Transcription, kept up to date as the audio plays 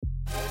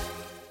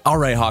All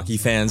right, hockey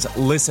fans,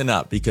 listen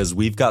up because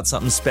we've got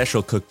something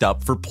special cooked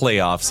up for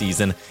playoff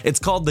season. It's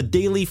called the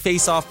Daily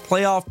Face-Off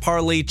Playoff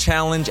Parlay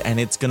Challenge, and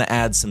it's going to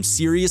add some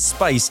serious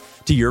spice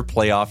to your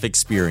playoff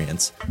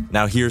experience.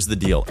 Now, here's the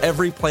deal.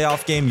 Every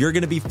playoff game, you're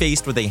going to be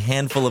faced with a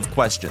handful of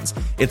questions.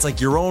 It's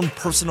like your own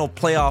personal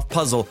playoff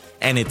puzzle,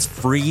 and it's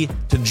free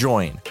to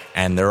join.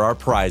 And there are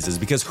prizes,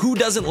 because who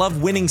doesn't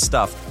love winning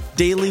stuff?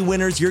 Daily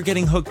winners, you're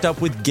getting hooked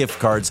up with gift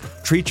cards.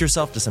 Treat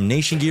yourself to some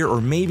Nation gear or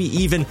maybe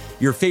even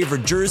your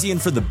favorite jersey.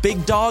 And for the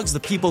big dogs, the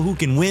people who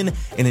can win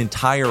an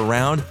entire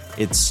round,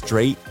 it's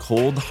straight,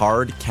 cold,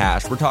 hard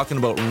cash. We're talking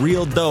about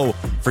real dough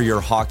for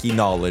your hockey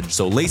knowledge.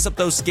 So lace up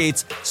those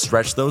skates,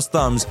 stretch those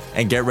thumbs,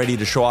 and get ready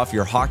to show off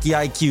your hockey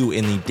IQ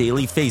in the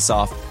Daily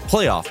Face-Off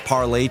Playoff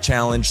Parlay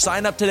Challenge.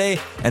 Sign up today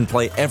and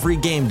play every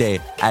game day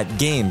at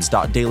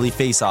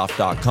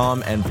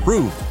games.dailyfaceoff.com and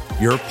prove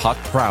your puck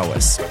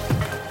prowess.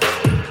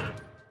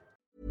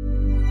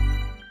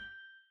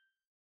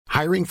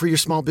 Hiring for your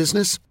small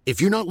business?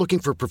 If you're not looking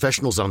for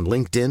professionals on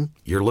LinkedIn,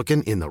 you're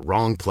looking in the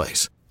wrong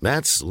place.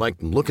 That's like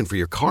looking for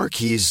your car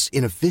keys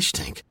in a fish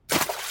tank.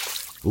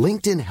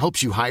 LinkedIn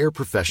helps you hire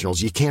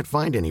professionals you can't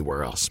find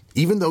anywhere else,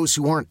 even those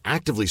who aren't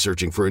actively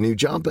searching for a new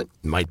job but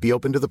might be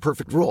open to the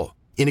perfect role.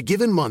 In a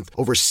given month,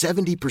 over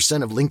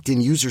 70% of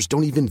LinkedIn users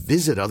don't even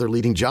visit other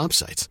leading job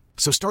sites.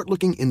 So start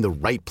looking in the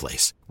right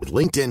place. With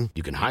LinkedIn,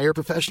 you can hire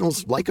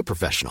professionals like a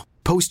professional.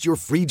 Post your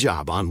free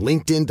job on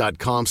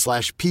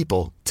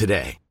linkedin.com/people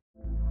today.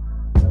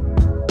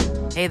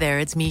 Hey there,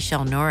 it's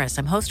Michelle Norris.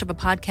 I'm host of a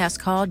podcast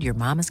called Your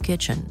Mama's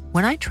Kitchen.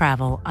 When I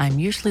travel, I'm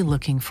usually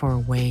looking for a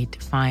way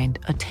to find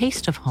a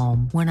taste of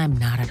home when I'm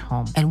not at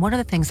home. And one of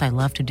the things I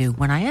love to do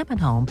when I am at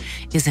home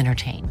is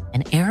entertain.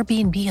 And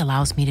Airbnb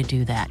allows me to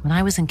do that. When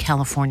I was in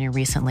California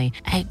recently,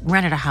 I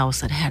rented a house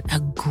that had a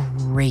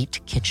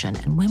great kitchen.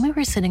 And when we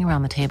were sitting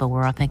around the table, we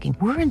were all thinking,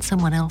 we're in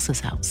someone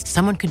else's house.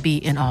 Someone could be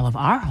in all of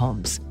our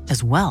homes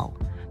as well.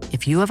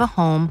 If you have a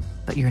home,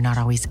 but you're not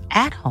always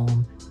at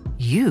home,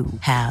 you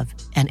have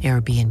an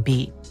Airbnb.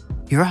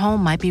 Your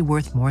home might be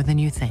worth more than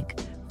you think.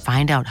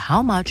 Find out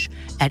how much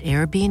at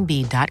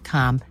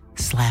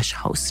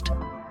airbnb.com/host.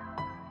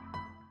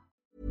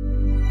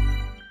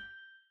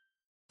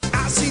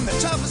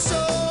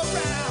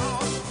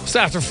 It's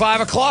after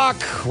 5 o'clock.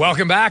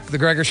 Welcome back. The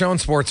Gregor Show on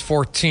Sports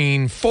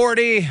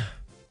 1440.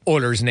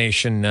 Oilers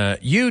Nation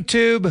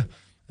YouTube.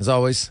 As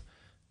always,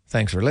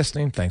 thanks for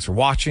listening. Thanks for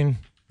watching.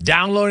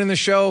 Downloading the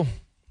show.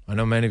 I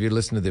know many of you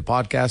listen to the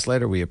podcast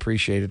later. We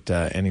appreciate it.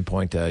 Any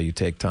point you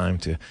take time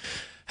to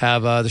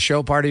have the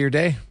show part of your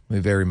day, we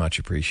very much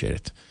appreciate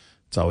it.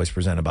 It's always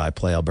presented by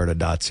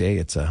playalberta.ca.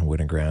 It's a win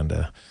a grand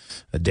a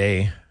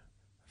day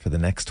for the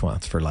next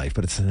 20, for life,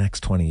 but it's the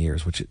next 20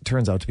 years, which it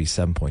turns out to be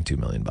 $7.2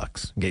 million.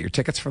 Get your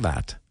tickets for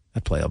that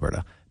at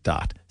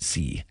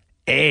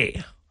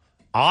playalberta.ca.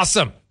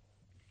 Awesome.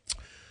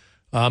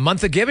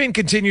 Month of giving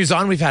continues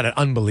on. We've had an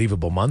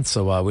unbelievable month,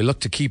 so we look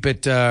to keep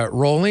it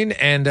rolling.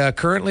 And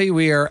currently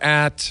we are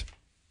at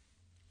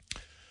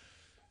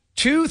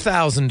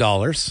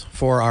 $2,000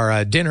 for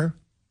our dinner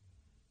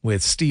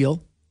with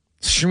Steele,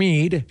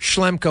 Schmid,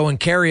 Schlemko, and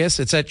Carius.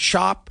 It's at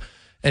Shop,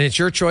 and it's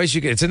your choice.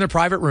 It's in their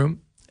private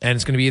room, and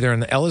it's going to be either in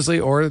the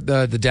Ellerslie or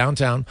the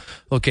downtown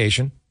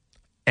location.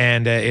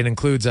 And it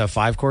includes a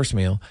 5-course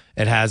meal.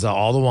 It has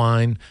all the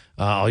wine,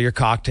 all your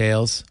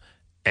cocktails.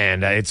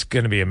 And it's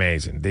going to be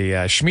amazing.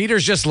 The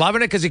Schmieder's just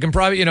loving it because he can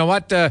probably, you know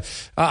what,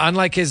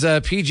 unlike his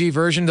PG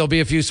version, there'll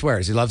be a few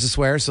swears. He loves to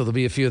swear, so there'll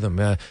be a few of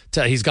them.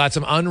 He's got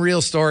some unreal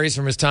stories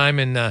from his time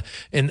in,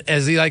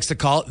 as he likes to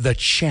call it, the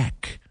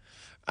Czech.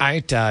 All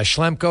right,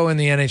 Schlemko in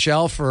the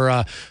NHL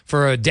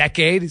for a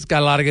decade. He's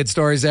got a lot of good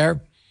stories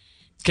there.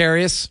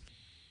 Carius,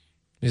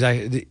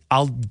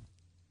 I'll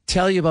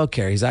tell you about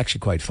Carius. He's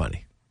actually quite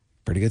funny.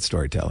 Pretty good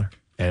storyteller.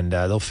 And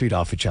they'll feed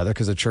off each other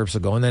because the chirps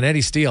will go. And then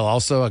Eddie Steele,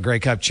 also a Grey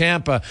Cup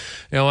champ,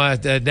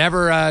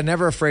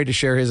 never afraid to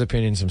share his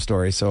opinions and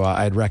stories. So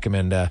I'd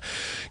recommend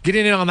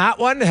getting in on that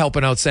one,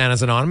 helping out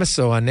Santa's Anonymous.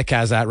 So Nick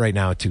has that right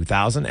now at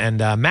 $2,000. And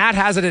Matt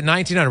has it at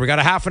 $1,900. We got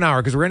a half an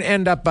hour because we're going to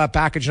end up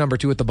package number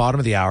 2 at the bottom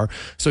of the hour.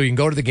 So you can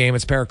go to the game.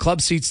 It's a pair of club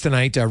seats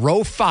tonight,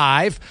 row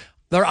 5.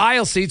 They're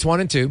aisle seats, 1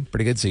 and 2,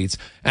 pretty good seats.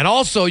 And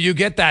also you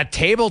get that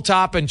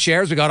tabletop and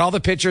chairs. We got all the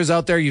pictures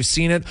out there. You've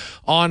seen it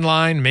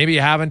online. Maybe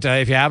you haven't.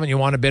 If you haven't, you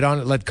want to bid on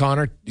it, let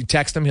Connor, you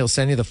text him. He'll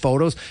send you the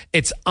photos.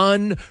 It's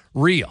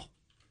unreal.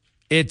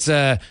 It's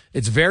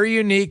very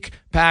unique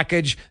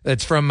package.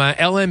 That's from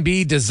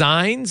LMB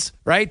Designs,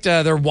 right?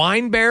 They're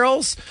wine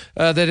barrels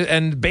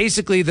and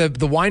basically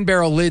the wine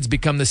barrel lids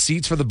become the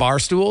seats for the bar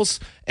stools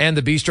and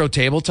the bistro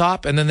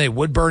tabletop, and then they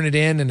wood burn it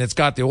in, and it's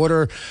got the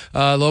order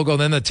logo.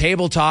 And then the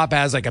tabletop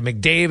has like a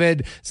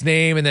McDavid's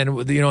name, and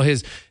then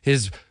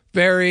his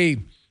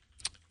very.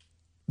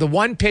 The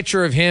one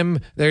picture of him,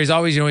 there's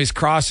always, he's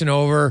crossing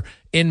over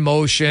in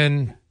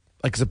motion,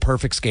 like it's a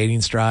perfect skating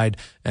stride,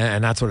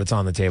 and that's what it's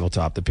on the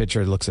tabletop. The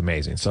picture looks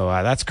amazing. So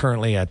that's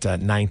currently at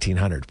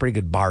 $1,900. Pretty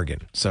good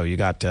bargain. So you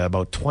got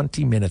about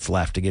 20 minutes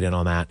left to get in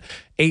on that.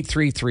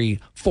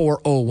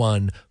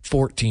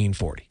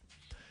 833-401-1440.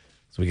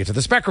 So we get to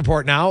the Spec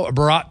Report now,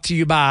 brought to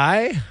you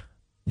by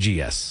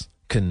GS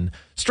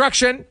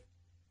Construction.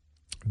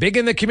 Big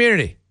in the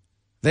community.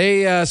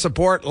 They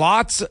support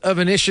lots of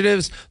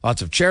initiatives,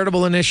 lots of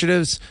charitable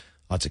initiatives,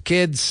 lots of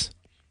kids.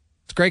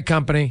 It's a great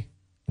company.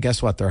 And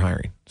guess what? They're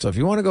hiring. So if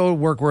you want to go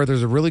work where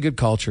there's a really good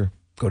culture,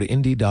 go to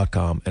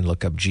Indeed.com and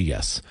look up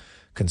GS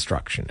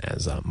Construction.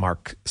 As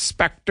Mark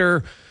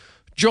Spector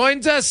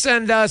joins us,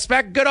 and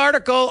Spec, good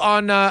article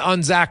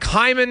on Zach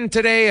Hyman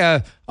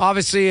today.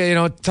 Obviously,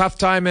 tough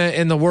time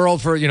in the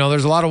world for,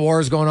 there's a lot of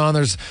wars going on.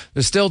 There's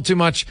still too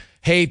much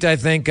hate, I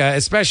think,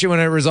 especially when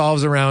it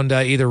revolves around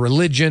either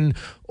religion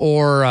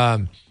or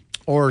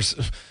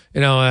obviously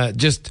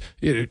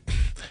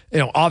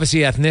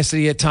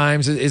ethnicity at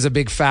times is a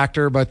big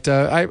factor. But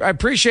I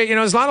appreciate,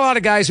 there's not a lot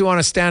of guys who want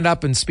to stand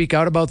up and speak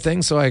out about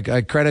things. So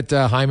I credit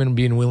Hyman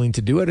being willing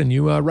to do it and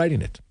you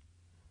writing it.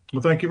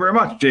 Well, thank you very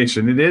much,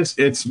 Jason.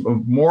 It's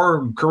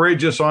more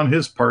courageous on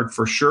his part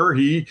for sure.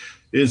 He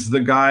is the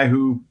guy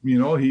who,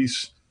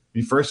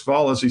 first of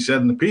all, as he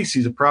said in the piece,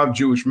 he's a proud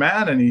Jewish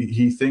man, and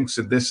he thinks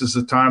that this is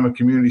the time a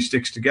community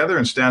sticks together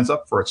and stands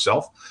up for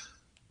itself.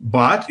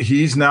 But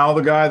he's now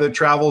the guy that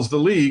travels the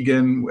league,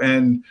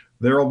 and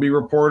there will be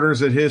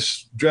reporters at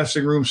his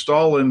dressing room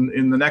stall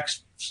in the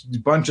next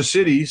bunch of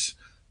cities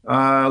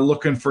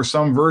looking for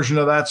some version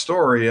of that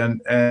story. And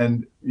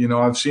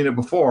I've seen it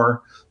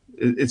before.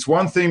 It's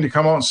one thing to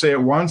come out and say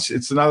it once.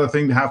 It's another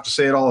thing to have to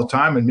say it all the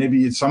time. And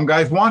maybe some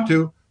guys want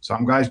to,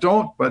 some guys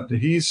don't, but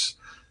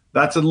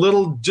that's a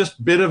little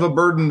just bit of a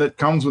burden that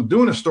comes with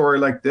doing a story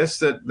like this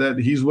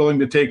that he's willing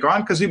to take on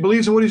because he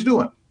believes in what he's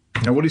doing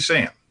and what he's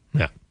saying.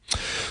 Yeah.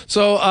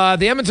 So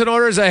the Edmonton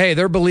Oilers, hey,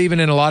 they're believing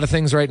in a lot of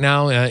things right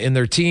now in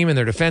their team, in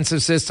their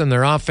defensive system,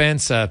 their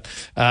offense,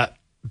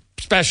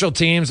 special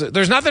teams.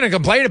 There's nothing to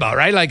complain about,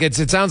 right? Like it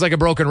sounds like a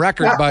broken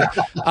record, but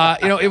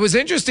it was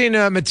interesting.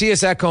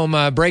 Matthias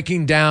Ekholm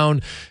breaking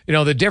down,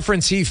 the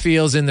difference he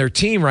feels in their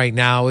team right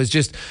now is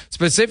just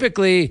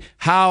specifically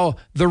how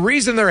the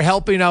reason they're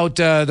helping out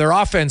their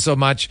offense so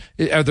much,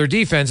 or their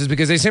defense, is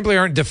because they simply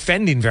aren't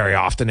defending very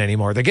often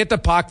anymore. They get the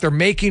puck, they're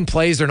making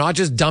plays, they're not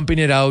just dumping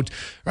it out,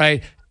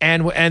 right?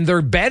 And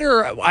they're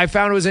better. I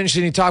found it was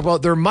interesting to talk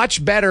about. They're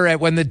much better at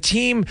when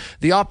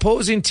the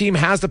opposing team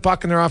has the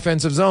puck in their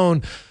offensive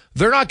zone.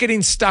 They're not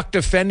getting stuck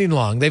defending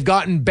long. They've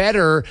gotten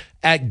better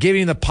at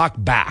giving the puck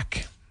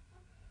back.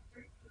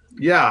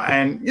 Yeah,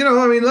 and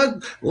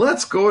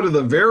let's go to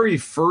the very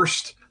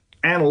first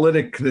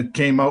analytic that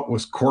came out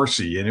was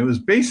Corsi, and it was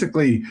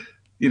basically,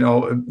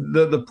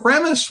 the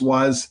premise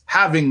was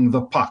having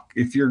the puck.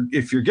 If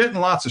you're getting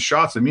lots of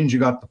shots, it means you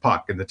got the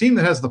puck, and the team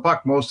that has the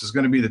puck most is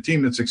going to be the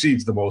team that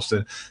succeeds the most.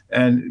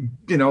 And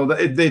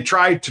they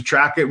tried to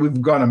track it.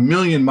 We've gone a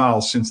million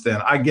miles since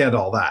then. I get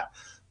all that.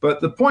 But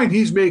the point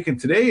he's making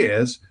today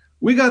is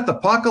we got the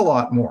puck a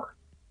lot more.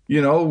 They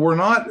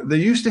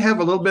used to have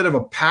a little bit of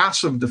a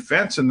passive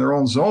defense in their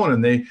own zone,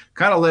 and they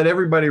kind of let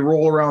everybody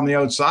roll around the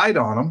outside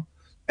on them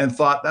and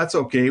thought, that's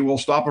okay, we'll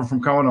stop them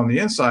from coming on the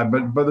inside.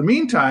 But by the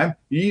meantime,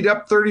 you eat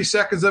up 30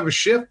 seconds of a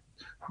shift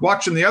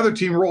watching the other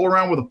team roll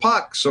around with a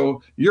puck.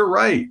 So you're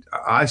right.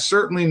 I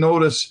certainly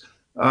notice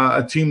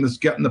a team that's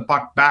getting the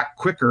puck back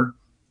quicker.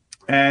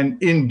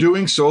 And in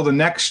doing so, the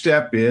next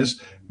step is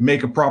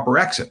make a proper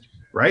exit,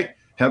 right?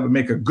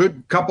 Make a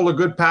good couple of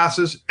good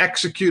passes,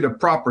 execute a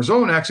proper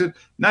zone exit.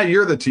 Now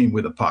you're the team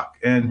with the puck,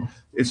 and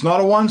it's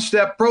not a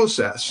one-step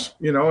process,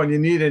 and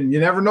you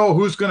never know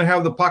who's going to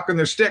have the puck in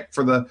their stick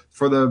for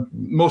the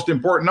most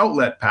important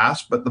outlet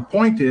pass. But the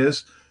point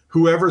is,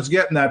 whoever's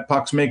getting that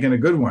puck's making a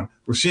good one.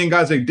 We're seeing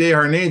guys like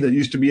Desharnais that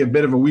used to be a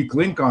bit of a weak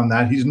link on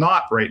that. He's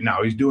not right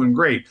now. He's doing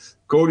great.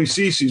 Cody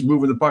Cece's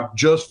moving the puck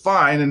just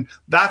fine, and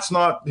that's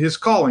not his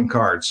calling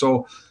card.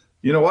 So.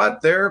 You know what?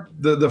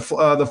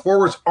 The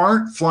forwards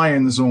aren't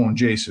flying the zone,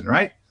 Jason,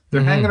 right?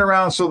 They're hanging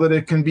around so that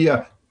it can be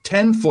a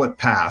 10-foot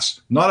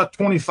pass, not a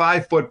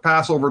 25-foot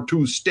pass over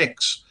two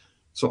sticks.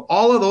 So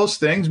all of those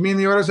things mean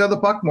the Oilers have the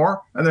puck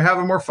more, and they're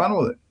having more fun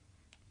with it.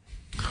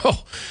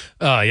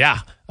 Yeah.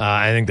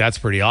 I think that's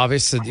pretty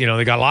obvious.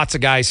 They got lots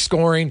of guys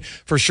scoring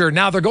for sure.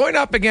 Now they're going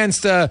up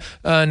against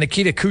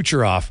Nikita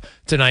Kucherov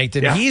tonight,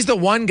 and he's the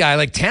one guy.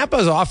 Like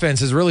Tampa's offense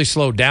has really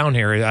slowed down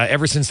here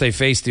ever since they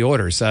faced the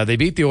Oilers. They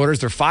beat the Oilers.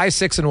 They're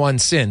 5-6-1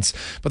 since,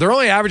 but they're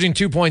only averaging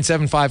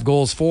 2.75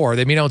 goals for.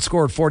 They've been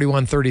outscored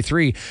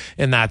 41-33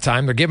 in that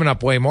time. They're giving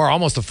up way more,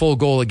 almost a full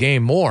goal a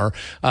game more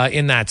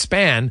in that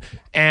span.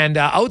 And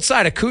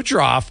outside of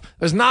Kucherov,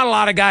 there's not a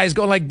lot of guys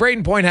going. Like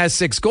Braden Point has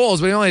 6 goals,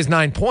 but he only has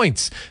 9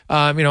 points.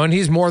 And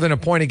he's more than a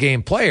point a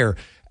game player.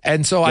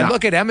 And so I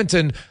look at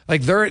Edmonton,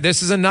 like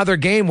this is another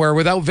game where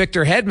without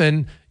Victor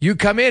Hedman, you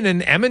come in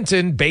and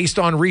Edmonton, based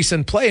on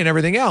recent play and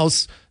everything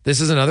else, this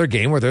is another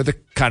game where they're the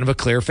kind of a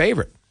clear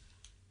favorite.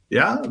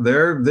 Yeah,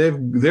 they're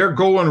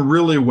going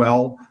really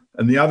well,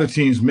 and the other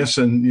team's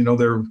missing.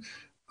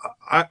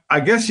 I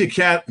guess you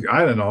can't.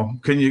 I don't know.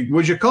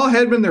 Would you call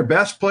Hedman their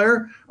best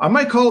player? I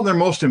might call him their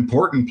most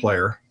important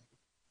player.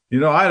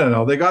 I don't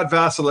know. They got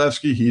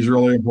Vasilevsky. He's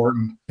really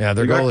important. Yeah,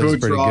 their goal is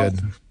pretty good.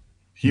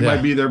 He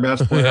might be their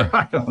best player.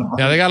 I don't know.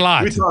 Yeah, they got a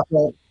lot.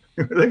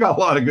 They got a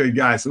lot of good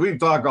guys, so we can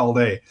talk all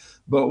day.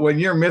 But when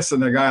you're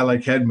missing a guy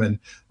like Hedman,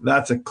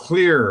 that's a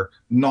clear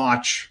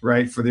notch,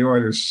 right, for the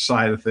Oilers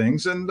side of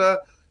things. And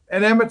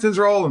Edmonton's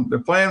rolling. They're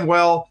playing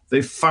well.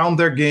 They found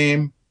their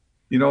game.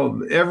 You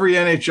know, every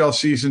NHL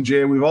season,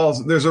 Jay,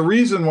 there's a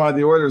reason why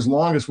the Oilers'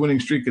 longest winning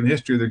streak in the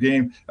history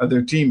of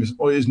their team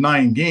is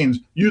 9 games.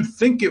 You'd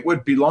think it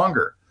would be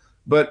longer,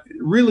 but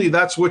really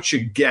that's what you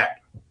get.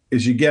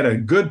 Is you get a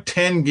good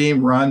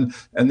 10-game run,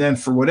 and then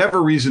for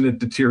whatever reason it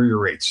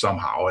deteriorates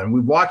somehow. And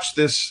we've watched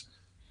this,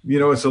 you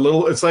know,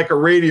 it's like a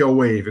radio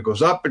wave. It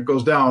goes up, it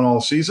goes down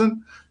all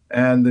season.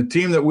 And the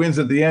team that wins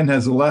at the end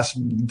has less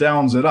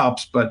downs than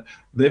ups, but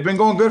they've been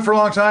going good for a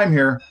long time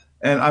here.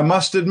 And I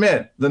must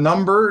admit, the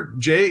number,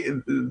 Jay,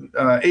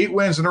 8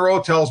 wins in a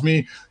row tells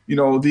me, you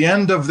know, the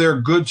end of their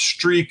good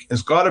streak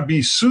has got to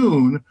be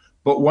soon.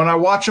 But when I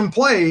watch them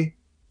play,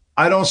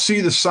 I don't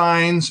see the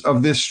signs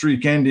of this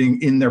streak ending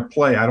in their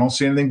play. I don't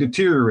see anything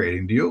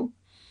deteriorating. Do you?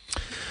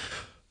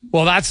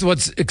 Well, that's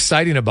what's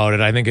exciting about it.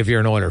 I think if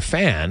you're an Oiler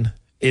fan,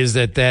 is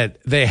that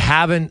they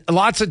haven't.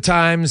 Lots of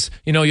times,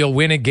 you know, you'll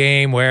win a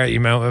game where, you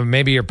know,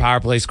 maybe your power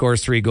play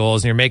scores 3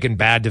 goals and you're making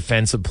bad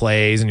defensive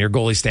plays and your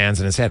goalie stands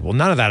in his head. Well,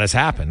 none of that has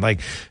happened.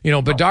 Like, you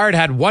know, Bedard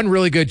had one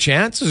really good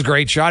chance. It was a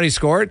great shot. He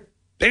scored.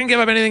 They didn't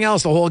give up anything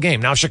else the whole game.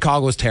 Now,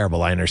 Chicago was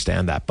terrible. I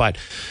understand that. But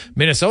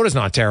Minnesota's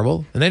not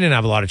terrible, and they didn't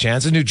have a lot of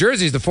chances. New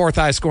Jersey's the 4th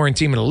highest scoring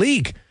team in the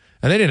league,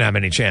 and they didn't have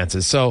any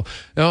chances. So,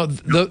 you know,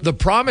 the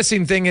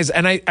promising thing is,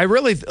 and I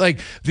really, like,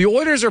 the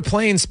Oilers are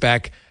playing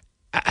spec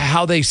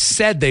how they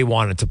said they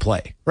wanted to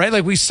play, right?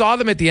 Like, we saw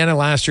them at the end of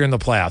last year in the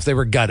playoffs. They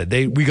were gutted.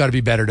 We got to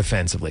be better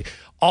defensively.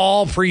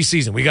 All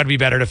preseason, we got to be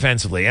better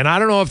defensively. And I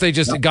don't know if they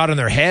just got in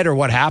their head or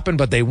what happened,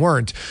 but they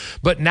weren't.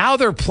 But now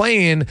they're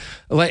playing,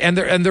 and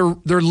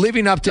they're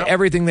living up to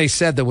everything they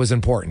said that was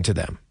important to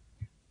them.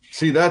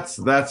 See, that's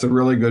a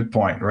really good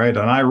point, right?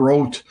 And I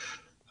wrote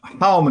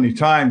how many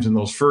times in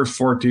those first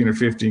 14 or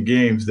 15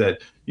 games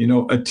that, you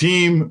know, a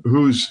team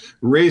whose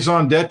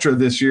raison d'etre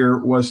this year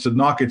was to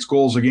knock its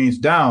goals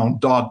against down, ...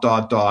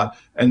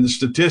 and the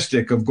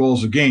statistic of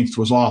goals against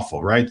was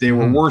awful, right? They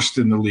were worst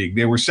in the league.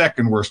 They were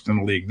second worst in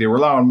the league. They were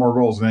allowing more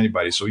goals than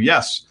anybody. So,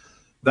 yes,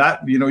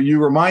 that, you know,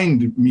 you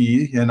remind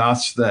me and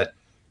us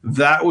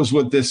that was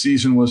what this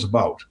season was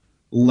about,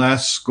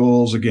 less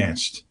goals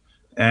against.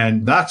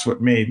 And that's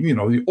what made, you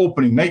know, the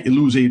opening night, you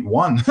lose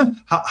 8-1.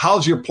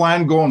 How's your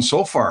plan going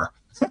so far?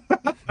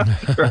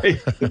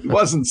 Right? It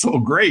wasn't so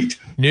great.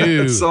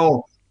 No.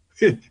 So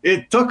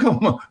it took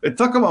them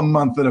a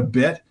month and a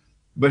bit,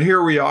 but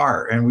here we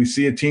are, and we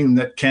see a team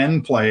that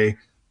can play.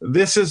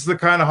 This is the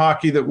kind of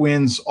hockey that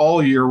wins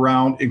all year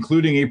round,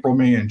 including April,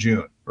 May, and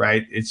June,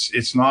 right?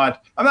 It's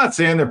not, I'm not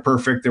saying they're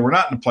perfect. They were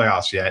not in the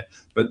playoffs yet,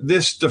 but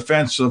this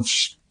defensive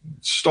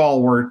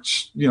stalwart,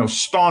 you know,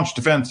 staunch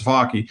defensive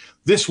hockey,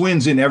 this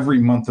wins in every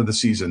month of the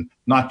season,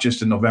 not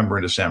just in November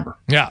and December.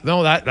 Yeah,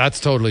 no, that's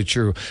totally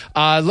true.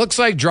 Looks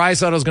like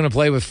Draisaitl's going to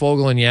play with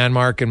Foegele and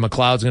Janmark, and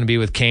McLeod's going to be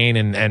with Kane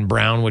and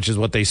Brown, which is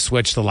what they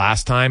switched the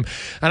last time.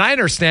 And I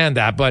understand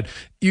that, but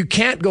you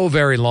can't go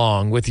very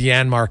long with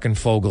Janmark and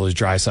Foegele as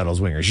Draisaitl's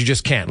wingers. You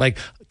just can't. Like,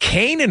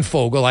 Kane and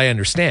Foegele, I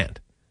understand.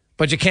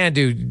 But you can't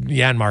do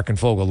Janmark and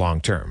Foegele long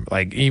term.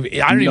 Like, I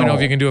don't even know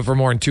if you can do it for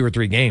more than 2 or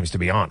 3 games, to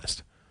be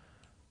honest.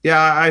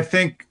 Yeah, I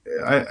think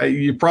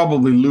you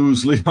probably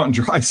lose Leon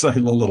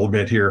Draisaitl a little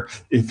bit here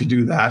if you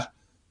do that,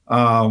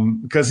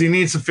 because he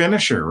needs a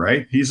finisher,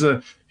 right? He's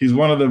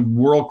one of the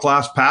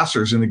world-class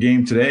passers in the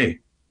game today,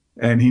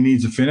 and he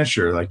needs a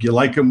finisher. Like, you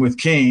like him with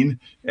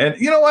Kane, and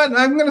you know what?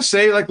 I'm going to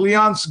say, like,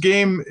 Leon's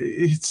game,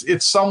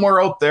 it's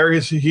somewhere out there.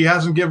 He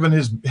hasn't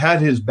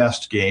had his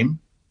best game.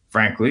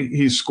 Frankly,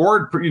 he's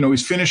scored, you know,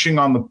 he's finishing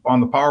on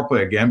the power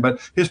play again,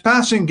 but his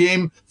passing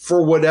game,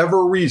 for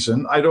whatever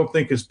reason, I don't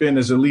think has been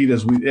as elite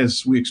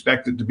as we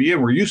expect it to be,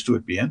 and we're used to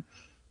it being.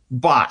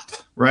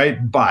 But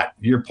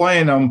you're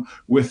playing him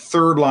with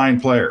 3rd-line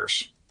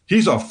players.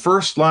 He's a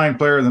 1st-line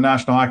player in the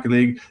National Hockey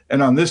League,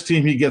 and on this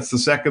team, he gets the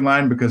 2nd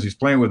line because he's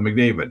playing with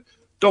McDavid.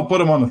 Don't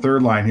put him on the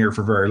 3rd line here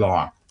for very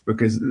long,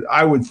 because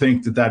I would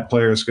think that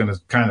player is going to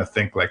kind of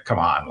think, like, come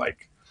on,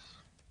 like,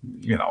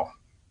 you know.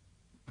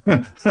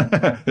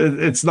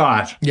 It's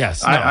not.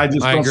 Yes. No, I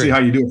just don't see how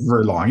you do it for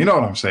very long. You know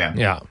what I'm saying?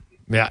 Yeah.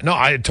 Yeah. No,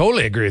 I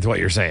totally agree with what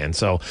you're saying.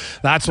 So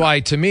that's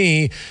why, to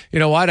me, you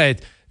know what?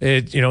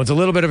 It's a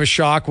little bit of a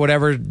shock.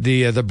 Whatever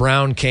the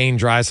Brown, Kane,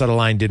 Draisaitl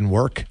line didn't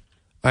work.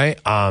 Right.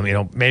 You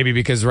know, maybe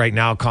because right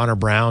now Connor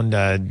Brown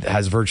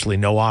has virtually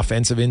no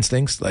offensive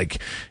instincts. Like,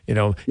 you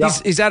know,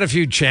 he's had a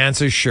few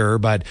chances, sure,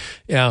 but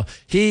you know,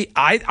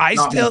 I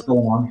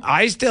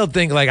still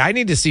think, like, I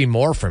need to see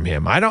more from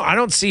him. I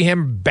don't see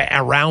him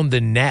around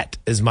the net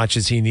as much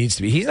as he needs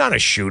to be. He's not a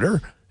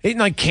shooter. He's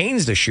like,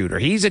 Kane's the shooter.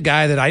 He's a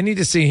guy that I need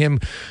to see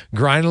him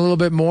grind a little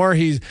bit more.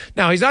 He's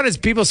not as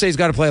people say he's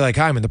got to play like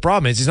Hyman. The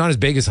problem is he's not as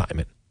big as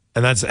Hyman,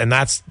 and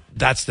that's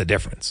the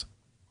difference.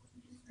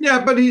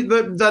 Yeah, but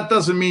that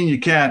doesn't mean you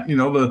can't. You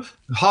know, the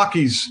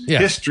hockey's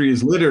history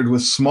is littered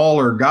with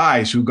smaller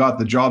guys who got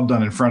the job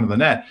done in front of the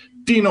net.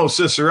 Dino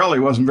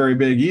Ciccarelli wasn't very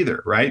big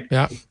either, right?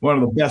 Yeah. One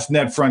of the best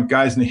net front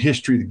guys in the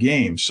history of the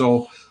game.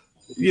 So,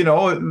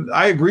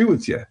 I agree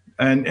with you.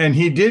 And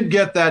he did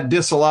get that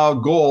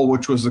disallowed goal,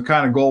 which was the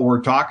kind of goal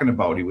we're talking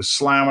about. He was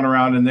slamming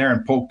around in there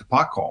and poked the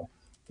puck home.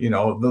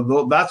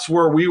 That's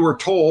where we were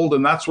told,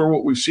 and that's where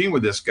what we've seen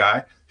with this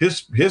guy.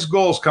 His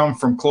goals come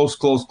from close,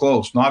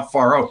 not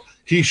far out.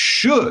 He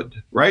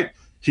should, right?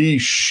 He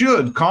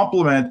should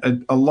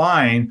complement a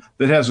line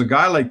that has a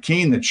guy like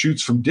Keane that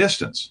shoots from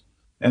distance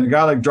and a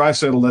guy like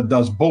Draisaitl that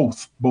does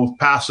both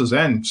passes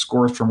and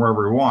scores from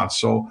wherever he wants.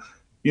 So,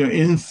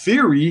 in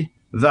theory,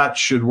 that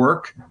should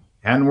work.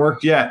 Hadn't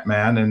worked yet,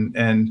 man.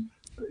 And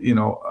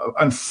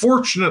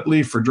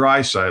unfortunately for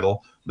Draisaitl,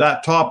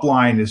 that top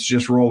line is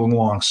just rolling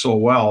along so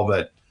well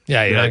that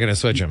you're not going to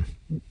switch him.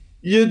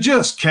 You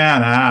just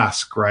can't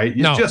ask, right?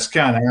 You just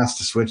can't ask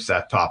to switch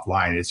that top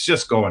line. It's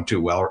just going too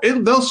well.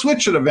 They'll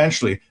switch it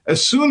eventually.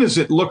 As soon as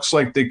it looks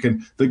like they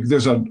can,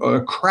 there's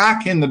a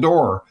crack in the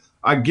door,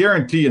 I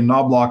guarantee you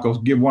Knobloch will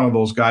give one of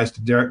those guys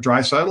to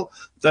Draisaitl.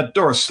 That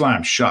door is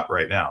slammed shut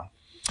right now.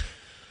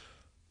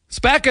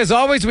 Speck, as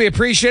always, we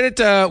appreciate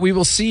it. We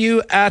will see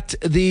you at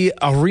the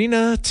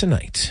arena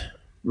tonight.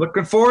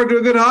 Looking forward to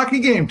a good hockey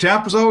game.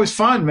 Tampa's always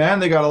fun, man.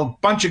 They got a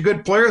bunch of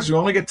good players. We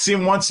only get to see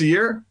them once a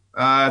year.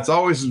 It's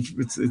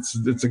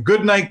a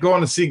good night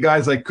going to see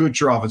guys like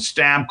Kucherov and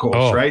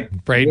Stamkos, right?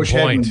 Braden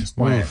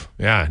Point.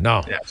 Yeah,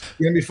 no. Yeah, it's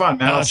going to be fun,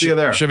 man. I'll see you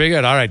there. Should be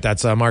good. All right,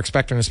 that's Mark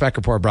Spector and the Spec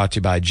Report brought to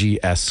you by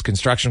GS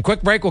Construction.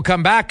 Quick break. We'll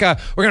come back.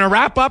 We're going to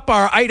wrap up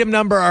our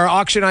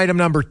auction item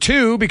number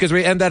 2 because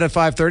we end that at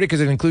 5:30 because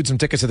it includes some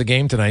tickets to the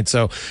game tonight.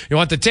 So you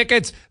want the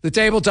tickets? The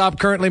tabletop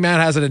currently, Matt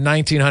has it at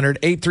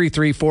 1,900,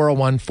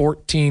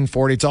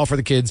 833-401-1440. It's all for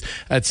the kids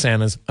at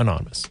Santa's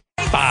Anonymous.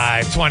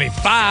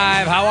 5:25.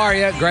 How are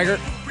you, Gregor?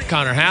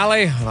 Connor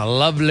Halley on a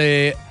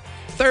lovely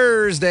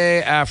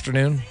Thursday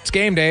afternoon. It's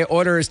game day.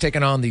 Oilers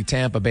taking on the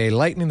Tampa Bay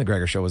Lightning. The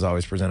Gregor Show is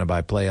always presented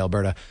by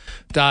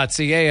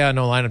PlayAlberta.ca.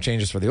 No lineup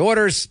changes for the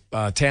Oilers.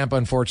 Tampa,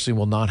 unfortunately,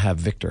 will not have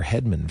Victor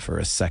Hedman for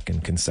a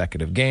second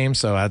consecutive game.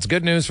 So that's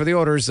good news for the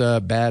Oilers.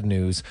 Bad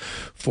news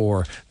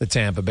for the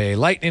Tampa Bay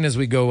Lightning as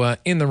we go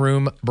in the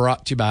room.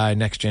 Brought to you by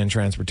Next Gen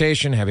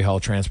Transportation, heavy haul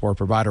transport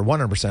provider,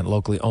 100%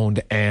 locally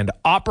owned and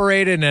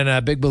operated, and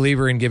a big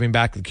believer in giving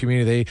back to the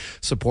community. They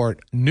support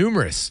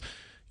numerous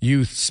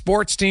youth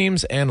sports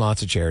teams and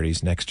lots of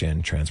charities.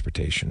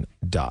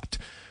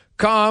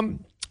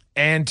 NextGenTransportation.com.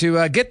 And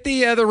to get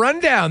the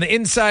rundown, the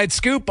inside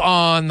scoop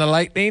on the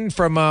Lightning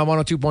from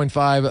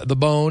 102.5 The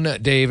Bone,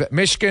 Dave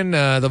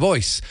Mishkin, the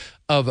voice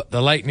of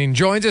the Lightning,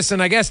 joins us.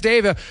 And I guess,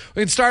 Dave,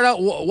 we can start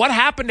out. What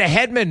happened to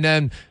Hedman?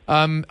 And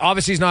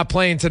obviously he's not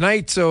playing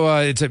tonight, so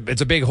it's a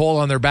big hole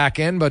on their back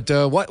end. But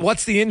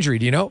what's the injury?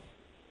 Do you know?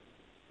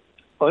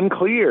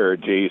 Unclear,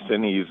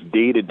 Jason. He's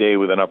day-to-day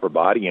with an upper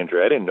body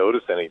injury. I didn't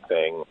notice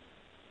anything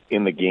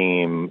in the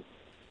game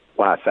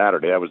last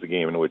Saturday. That was the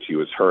game in which he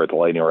was hurt. The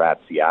Lightning were at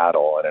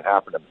Seattle, and it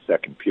happened in the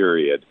second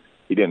period.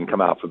 He didn't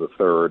come out for the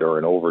third or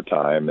in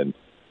overtime, and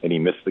he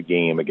missed the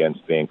game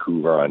against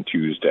Vancouver on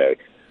Tuesday.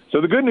 So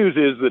the good news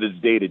is that it's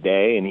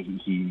day-to-day, and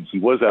he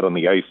was out on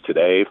the ice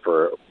today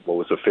for what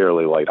was a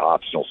fairly light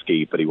optional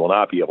skate, but he will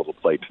not be able to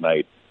play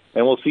tonight.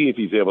 And we'll see if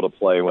he's able to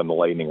play when the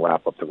Lightning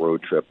wrap up the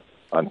road trip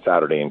on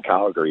Saturday in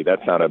Calgary.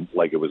 That sounded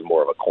like it was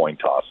more of a coin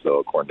toss, though,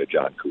 according to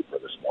John Cooper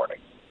this morning.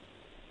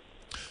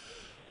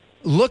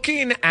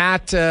 Looking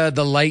at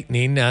the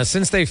Lightning,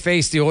 since they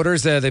faced the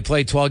Oilers, they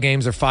played 12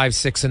 games, they're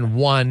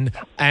 5-6-1.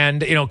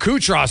 And,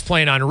 Kucherov's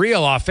playing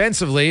unreal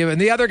offensively.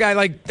 And the other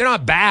guy, they're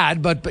not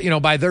bad, but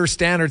by their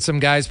standards, some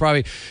guys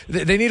probably,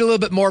 they need a little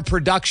bit more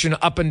production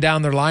up and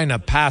down their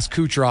lineup past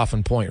Kucherov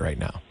and Point right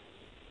now.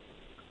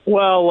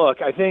 Well,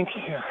 look, I think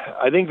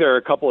there are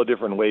a couple of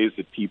different ways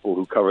that people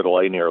who cover the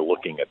Lightning are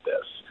looking at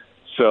this.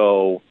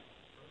 So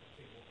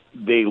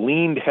they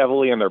leaned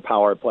heavily on their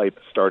power play at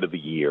the start of the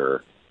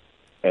year,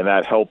 and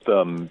that helped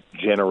them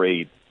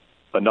generate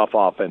enough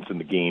offense in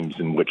the games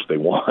in which they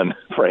won,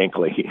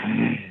 frankly.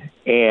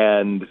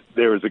 And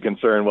there was a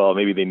concern, well,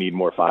 maybe they need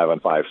more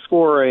 5-on-5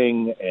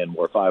 scoring and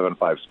more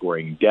 5-on-5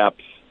 scoring depth.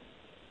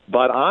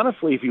 But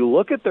honestly, if you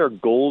look at their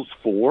goals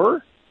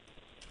for,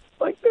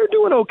 they're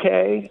doing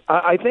okay.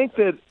 I think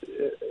that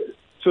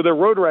so their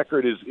road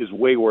record is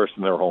way worse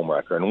than their home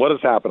record. And what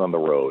has happened on the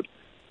road?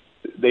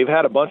 They've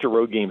had a bunch of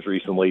road games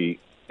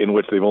recently in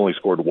which they've only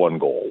scored one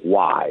goal.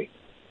 Why?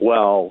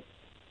 Well,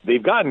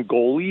 they've gotten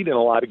goalied in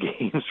a lot of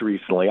games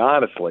recently,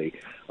 honestly.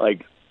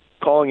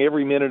 Calling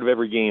every minute of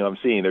every game I'm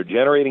seeing. They're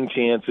generating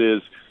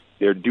chances.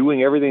 They're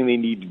doing everything they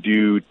need to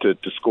do to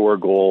score a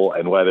goal.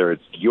 And whether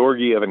it's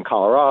Georgiev in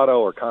Colorado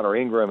or Connor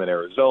Ingram in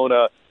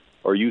Arizona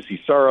or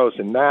UC Saros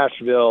in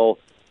Nashville,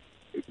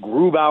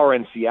 Grubauer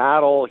in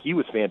Seattle, he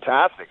was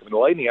fantastic. The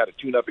Lightning had a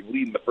 2-0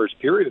 lead in the first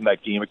period in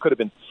that game. It could have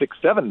been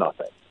 6-7-0.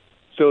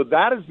 So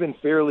that has been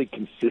fairly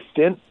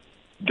consistent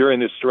during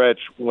this stretch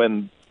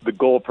when the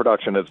goal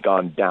production has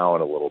gone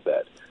down a little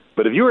bit.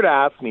 But if you were to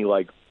ask me,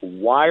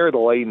 why are the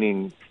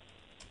Lightning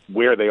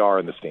where they are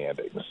in the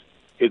standings?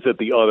 It's at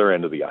the other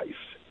end of the ice.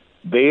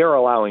 They are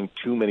allowing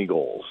too many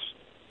goals.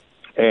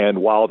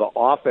 And while the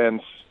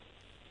offense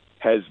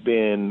has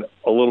been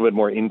a little bit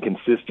more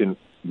inconsistent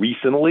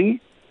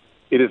recently,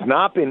 it has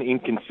not been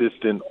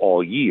inconsistent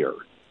all year.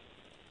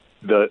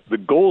 The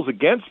goals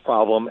against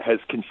problem has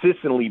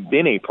consistently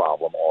been a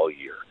problem all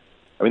year.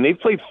 I mean, they've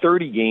played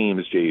 30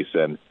 games,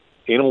 Jason,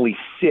 and only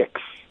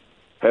 6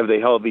 have they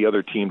held the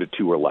other team to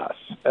 2 or less.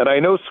 And I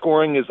know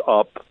scoring is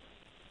up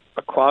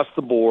across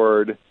the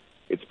board.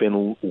 It's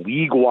been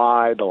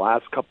league-wide the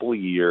last couple of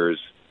years.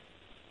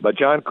 But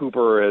John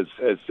Cooper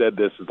has said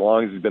this as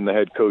long as he's been the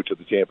head coach of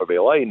the Tampa Bay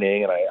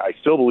Lightning, and I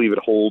still believe it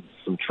holds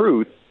some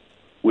truth,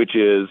 which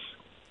is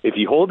if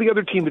you hold the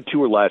other team to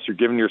 2 or less, you're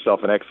giving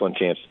yourself an excellent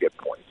chance to get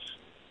points.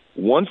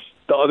 Once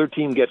the other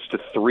team gets to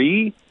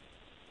 3,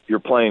 you're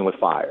playing with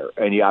fire,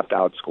 and you have to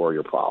outscore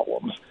your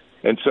problems.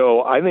 And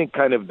so I think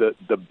kind of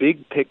the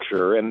big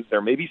picture, and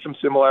there may be some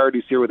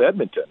similarities here with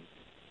Edmonton,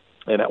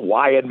 and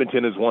why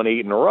Edmonton has won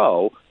 8 in a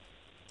row,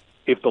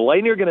 if the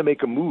Lightning are going to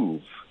make a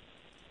move,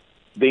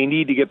 they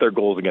need to get their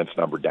goals against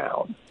number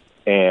down.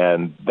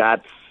 And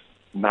that's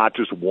not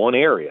just one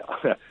area.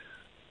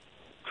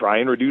 Try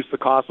and reduce the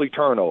costly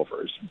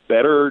turnovers,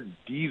 better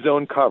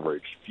D-zone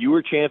coverage,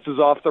 fewer chances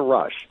off the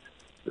rush.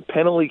 The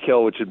penalty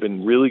kill, which had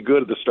been really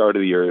good at the start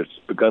of the year, it's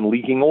begun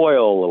leaking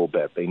oil a little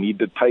bit. They need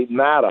to tighten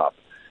that up.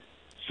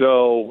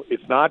 So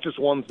it's not just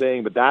one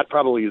thing, but that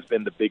probably has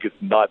been the biggest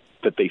nut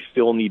that they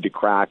still need to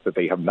crack that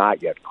they have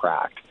not yet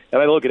cracked.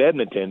 And I look at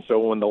Edmonton, so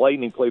when the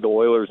Lightning played the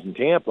Oilers in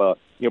Tampa,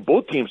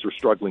 both teams were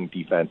struggling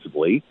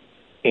defensively.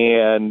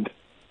 And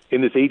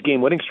in this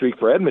 8-game winning streak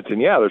for Edmonton,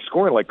 they're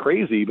scoring like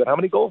crazy, but how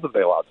many goals have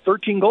they allowed?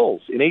 13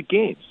 goals in 8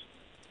 games.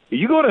 If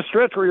you go on a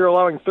stretch where you're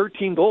allowing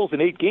 13 goals in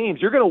 8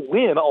 games, you're going to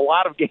win a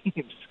lot of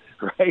games,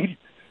 right?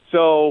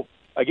 So,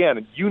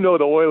 again,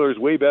 the Oilers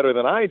way better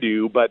than I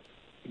do, but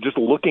just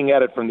looking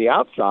at it from the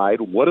outside,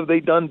 what have they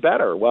done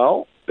better?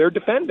 Well, they're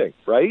defending,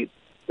 right?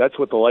 That's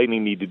what the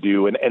Lightning need to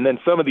do. And then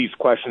some of these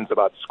questions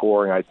about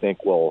scoring, I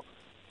think, will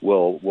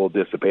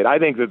dissipate. I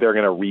think that they're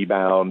going to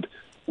rebound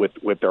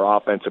with their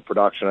offensive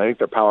production. I think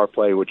their power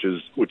play, which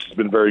has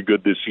been very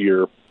good this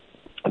year,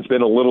 it's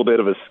been a little bit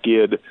of a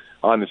skid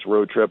on this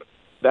road trip.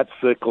 That's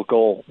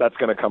cyclical. That's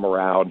going to come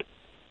around.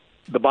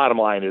 The bottom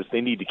line is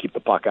they need to keep the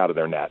puck out of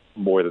their net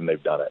more than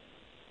they've done it.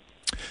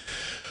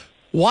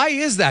 Why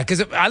is that?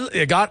 Because obviously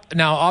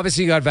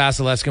you got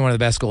Vasilevsky, one of the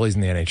best goalies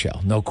in the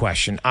NHL, no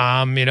question.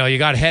 You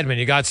got Hedman,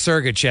 you got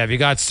Sergachev, you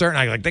got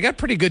Cernak. They got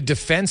pretty good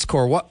defense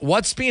core.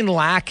 What's been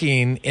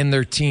lacking in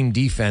their team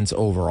defense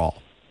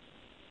overall?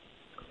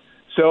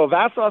 So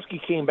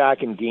Vasilevsky came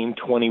back in game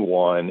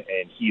 21,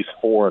 and he's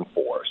 4-4.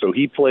 So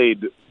he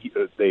played.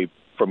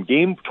 From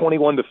game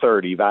 21 to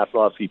 30,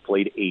 Vasilevsky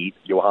played 8.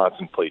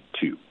 Johansson played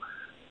 2.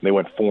 They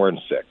went 4-6.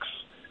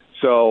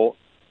 So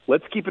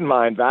let's keep in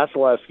mind,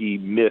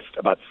 Vasilevsky missed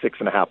about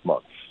 6.5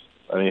 months.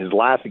 I mean, his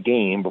last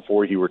game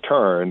before he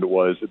returned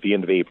was at the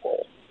end of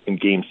April in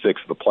Game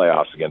 6 of the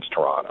playoffs against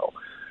Toronto.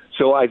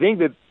 So I think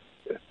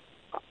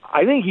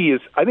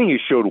he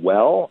showed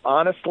well,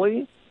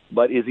 honestly,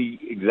 but is he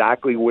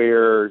exactly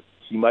where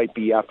he might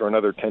be after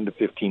another 10 to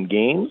 15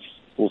 games?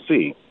 We'll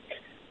see.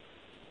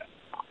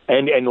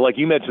 And like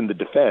you mentioned, the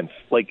defense,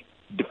 like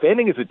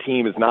defending as a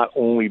team is not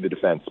only the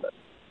defensemen,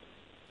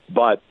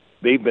 but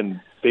they've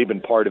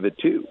been part of it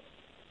too.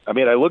 I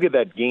mean, I look at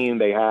that game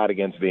they had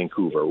against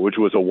Vancouver, which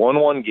was a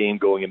 1-1 game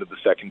going into the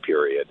second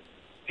period,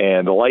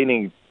 and the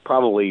Lightning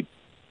probably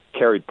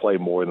carried play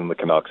more than the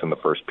Canucks in the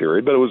first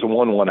period, but it was a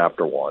 1-1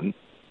 after 1.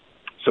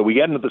 So we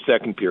get into the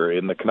second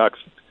period, and the Canucks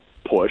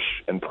push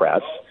and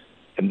press,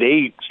 and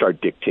they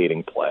start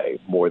dictating play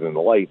more than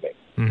the Lightning.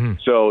 Mm-hmm.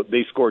 So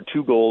they scored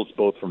 2 goals,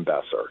 both from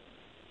Besser.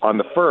 On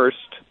the first,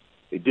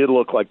 it did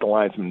look like the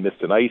linesman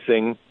missed an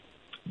icing,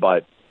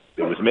 but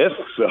it was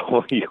missed,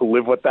 so you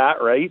live with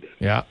that, right?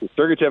 Yeah.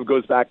 Sergachev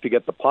goes back to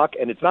get the puck,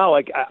 and it's not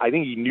like I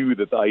think he knew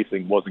that the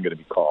icing wasn't going to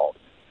be called.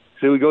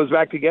 So he goes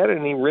back to get it,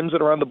 and he rims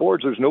it around the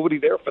boards. There's nobody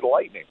there for the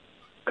Lightning.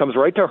 Comes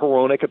right to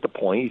Hronek at the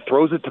point. He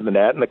throws it to the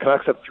net, and the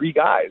Canucks have 3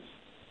 guys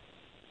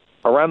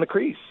around the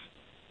crease.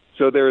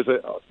 So there's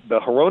the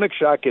Hronek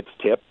shot gets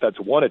tipped. That's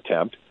one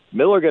attempt.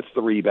 Miller gets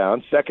the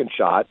rebound, second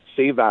shot,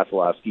 save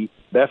Vasilevsky.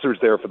 Besser's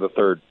there for the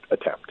third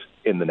attempt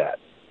in the net.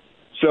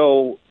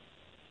 So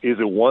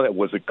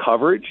was it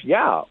coverage?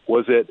 Yeah.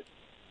 Was it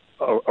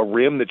a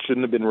rim that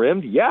shouldn't have been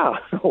rimmed? Yeah.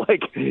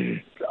 Like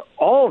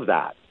all of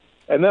that.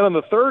 And then on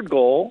the third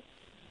goal,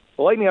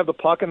 the Lightning have the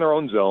puck in their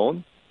own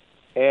zone.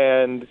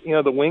 And,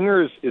 the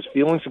winger is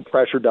feeling some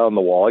pressure down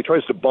the wall. He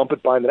tries to bump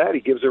it behind the net.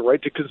 He gives it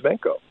right to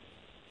Kuzmenko.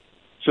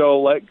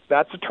 So,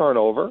 that's a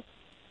turnover,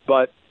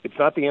 but it's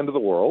not the end of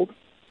the world.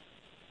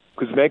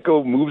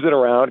 Kuzmenko moves it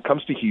around,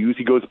 comes to Hughes.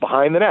 He goes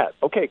behind the net.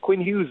 Okay,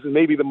 Quinn Hughes is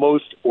maybe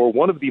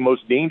one of the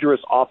most dangerous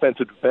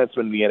offensive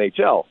defensemen in the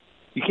NHL.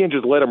 You can't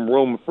just let him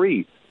roam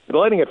free. The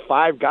Lightning had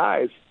 5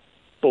 guys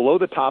below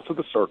the tops of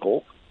the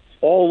circle,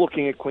 all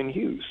looking at Quinn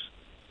Hughes.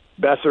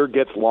 Besser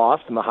gets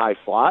lost in the high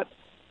slot,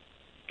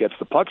 gets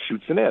the puck,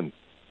 shoots it in.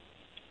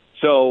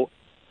 So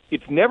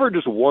it's never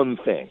just one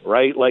thing,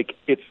 right? Like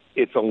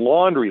it's a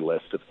laundry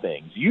list of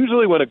things.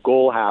 Usually when a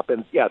goal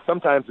happens,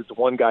 sometimes it's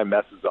one guy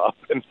messes up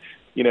and,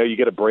 you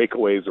get a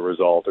breakaway as a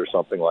result or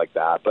something like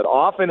that. But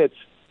often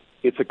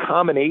it's a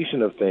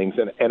combination of things.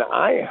 And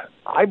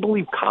I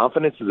believe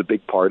confidence is a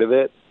big part of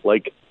it.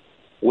 Like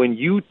when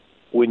you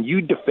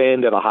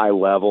defend at a high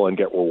level and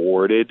get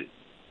rewarded,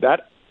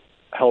 that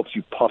helps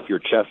you puff your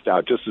chest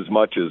out just as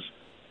much as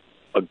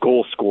a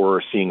goal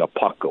scorer seeing a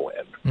puck go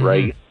in,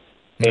 right?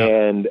 Yeah.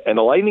 And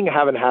the Lightning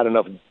haven't had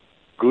enough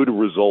good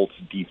results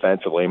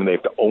defensively. I mean, they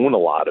have to own a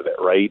lot of it,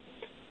 right?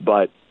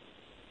 But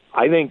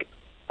I think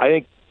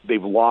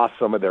they've lost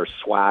some of their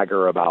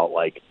swagger about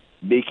like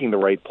making the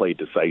right play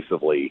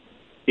decisively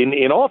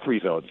in all three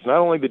zones. It's not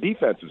only the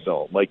defensive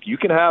zone. Like you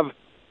can have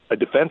a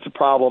defensive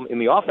problem in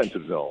the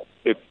offensive zone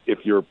if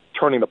you're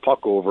turning the puck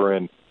over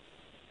in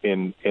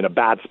a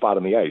bad spot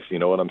on the ice. You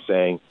know what I'm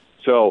saying?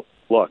 So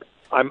look,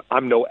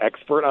 I'm no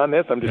expert on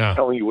this. I'm just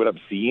telling you what I'm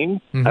seeing.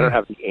 Mm-hmm. I don't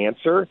have the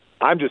answer.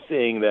 I'm just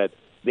saying that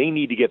they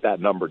need to get that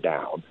number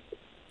down.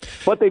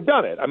 But they've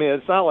done it. I mean,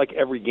 it's not like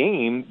every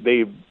game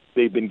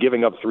they've been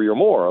giving up 3 or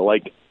more.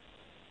 Like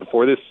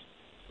before this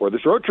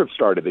road trip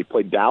started, they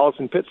played Dallas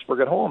and Pittsburgh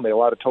at home. They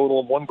allowed a total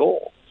of 1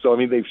 goal. So I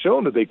mean, they've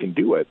shown that they can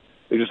do it.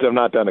 They just have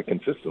not done it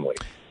consistently.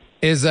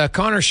 Is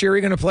Connor Sheary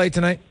going to play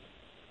tonight?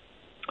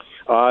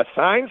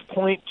 Signs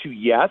point to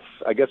yes.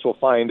 I guess we'll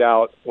find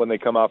out when they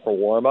come out for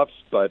warm-ups,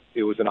 but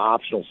it was an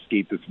optional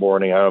skate this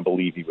morning. I don't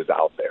believe he was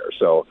out there.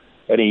 So,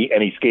 and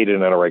he skated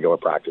in a regular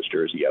practice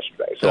jersey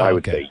yesterday. So I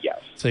would say yes.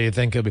 So you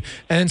think he'll be.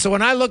 And so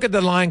when I look at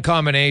the line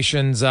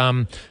combinations,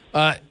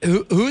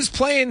 who's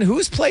played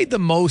the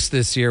most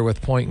this year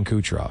with Point and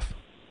Kucherov?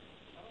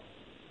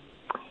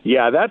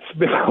 Yeah, that's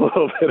been a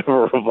little bit of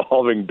a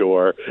revolving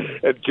door.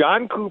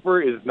 John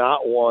Cooper is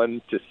not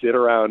one to sit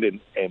around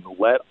and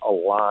let a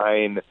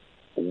line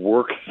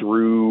work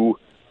through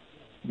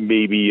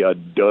maybe a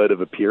dud of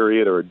a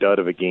period or a dud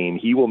of a game.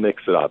 He will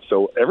mix it up.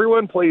 So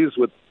everyone plays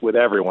with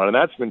everyone, and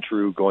that's been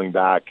true going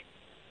back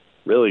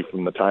really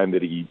from the time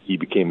that he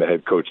became the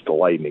head coach of the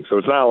Lightning. So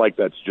it's not like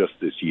that's just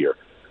this year.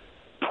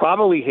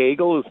 Probably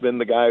Hagel has been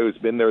the guy who's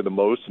been there the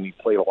most, and he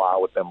played a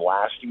lot with them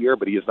last year,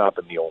 but he has not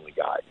been the only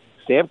guy.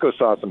 Stamkos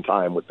saw some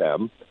time with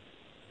them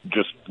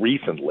just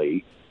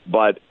recently,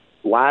 but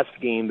last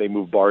game they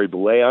moved Barry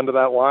Boulet onto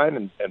that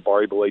line, and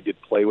Barry Boulet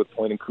did play with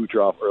Point and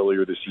Kucherov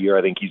earlier this year.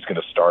 I think he's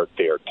going to start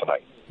there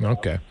tonight.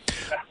 Okay.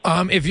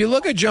 If you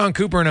look at John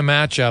Cooper in a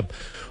matchup,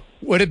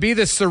 would it be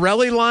the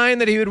Cirelli line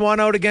that he would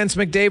want out against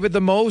McDavid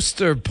the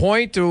most, or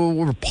Point,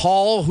 or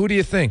Paul? Who do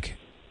you think?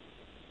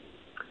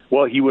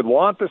 Well, he would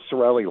want the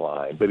Cirelli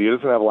line, but he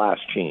doesn't have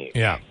last change.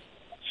 Yeah.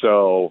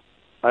 So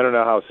I don't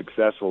know how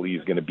successful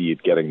he's going to be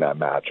at getting that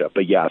matchup.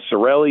 But yeah,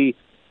 Cirelli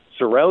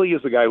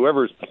is the guy,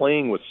 whoever is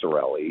playing with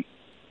Cirelli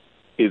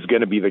is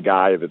going to be the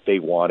guy that they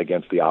want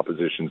against the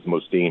opposition's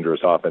most dangerous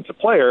offensive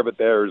player. But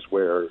there's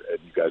where, and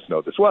you guys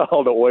know this well,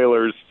 the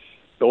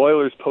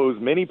Oilers pose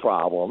many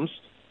problems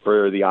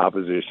for the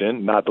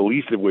opposition, not the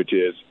least of which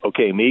is,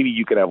 okay, maybe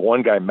you can have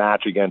one guy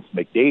match against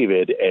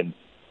McDavid, and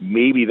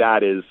maybe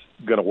that is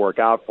going to work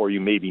out for you,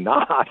 maybe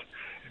not.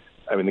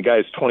 I mean, the guy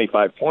has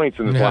 25 points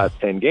in his last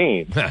 10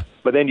 games.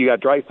 But then you got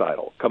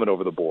Draisaitl coming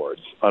over the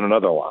boards on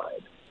another line.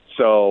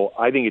 So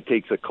I think it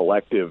takes a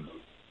collective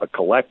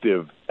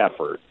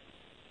effort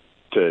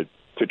to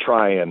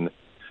try and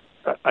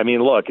 – I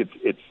mean, look,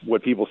 it's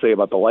what people say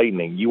about the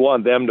Lightning. You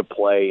want them to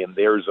play in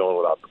their zone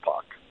without the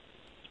puck.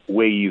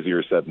 Way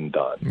easier said than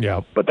done.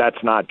 Yeah. But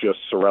that's not just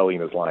Cirelli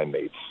and his line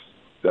mates.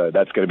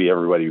 That's going to be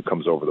everybody who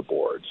comes over the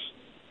boards.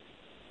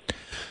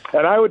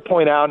 And I would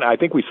point out, and I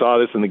think we saw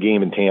this in the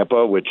game in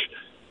Tampa, which,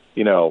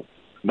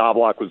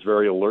 Knobloch was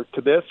very alert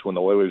to this when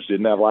the Oilers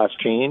didn't have last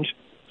change.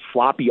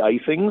 Sloppy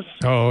icings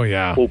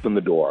open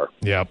the door.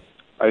 Yep.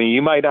 I mean,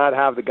 you might not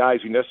have the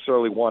guys you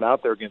necessarily want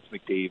out there against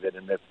McDavid,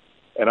 and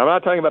I'm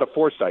not talking about a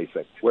forced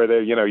icing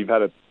where you've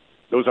had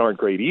those aren't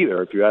great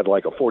either. If you had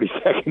like a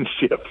 40-second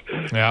shift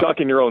stuck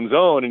in your own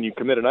zone and you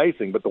commit an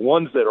icing, but the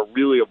ones that are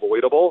really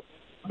avoidable,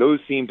 those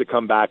seem to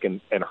come back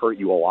and hurt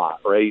you a lot,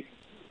 right?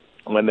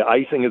 When the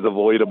icing is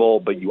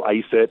avoidable, but you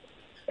ice it,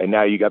 and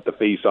now you got the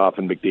face-off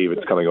and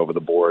McDavid's coming over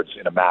the boards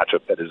in a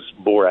matchup that is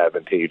more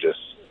advantageous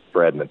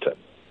for Edmonton.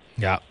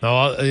 Yeah.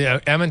 No,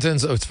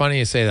 Edmonton's, it's funny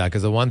you say that,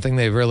 because the one thing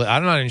they've really,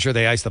 I'm not even sure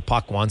they iced the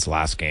puck once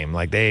last game.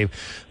 Like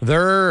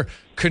their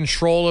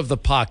control of the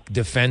puck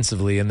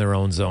defensively in their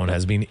own zone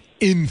has been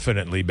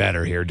infinitely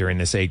better here during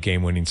this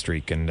 8-game winning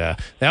streak. And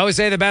they always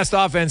say the best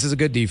offense is a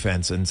good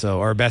defense,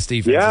 or best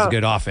defense is a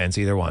good offense,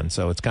 either one.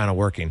 So it's kind of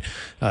working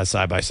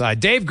side by side.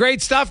 Dave,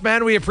 great stuff,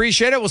 man. We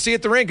appreciate it. We'll see you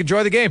at the rink.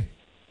 Enjoy the game.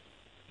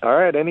 All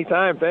right,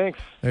 anytime. Thanks.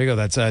 There you go.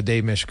 That's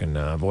Dave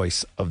Mishkin,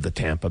 voice of the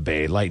Tampa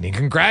Bay Lightning.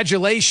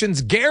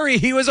 Congratulations, Gary.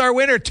 He was our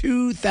winner,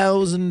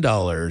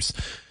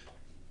 $2,000.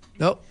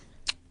 Nope.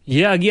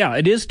 Yeah,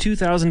 it is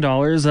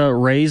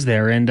 $2,000 raised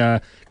there.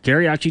 And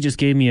Gary actually just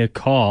gave me a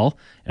call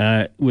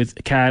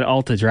with CAD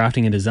Alta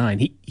Drafting and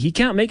Design. He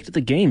can't make it to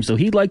the game, so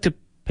he'd like to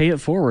pay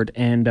it forward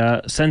and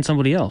send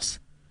somebody else.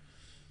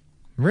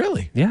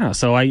 Really? Yeah,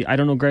 so I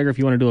don't know, Gregor, if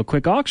you want to do a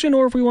quick auction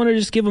or if we want to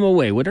just give them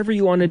away, whatever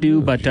you want to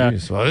do. But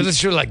well, it's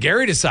sure like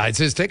Gary decides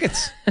his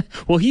tickets.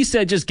 Well, he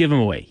said just give them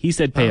away. He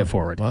said pay it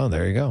forward. Well,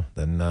 there you go.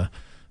 Then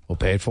we'll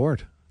pay it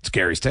forward. It's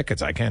Gary's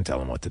tickets. I can't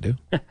tell him what to do.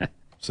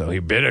 So he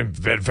bid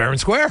fair and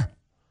square.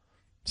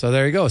 So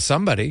there you go.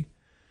 Somebody.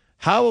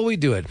 How will we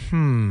do it?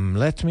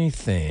 Let me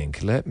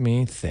think.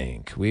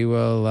 We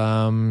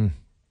will.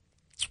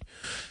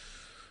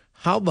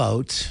 How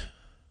about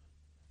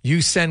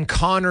you send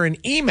Connor an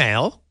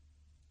email?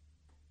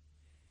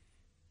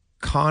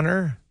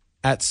 Connor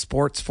at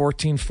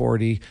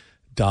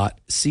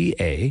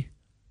sports1440.ca.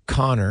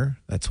 Connor,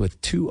 that's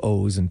with 2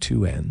 O's and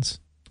 2 N's.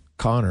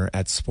 Connor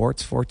at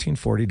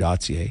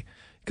sports1440.ca.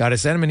 Got to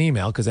send him an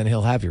email because then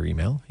he'll have your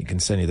email. He can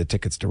send you the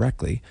tickets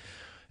directly.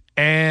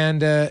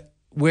 And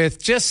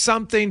with just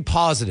something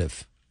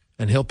positive.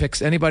 And he'll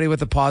pick anybody with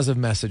a positive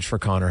message for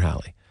Connor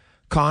Halley.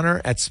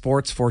 Connor at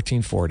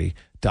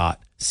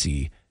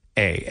sports1440.ca.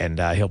 And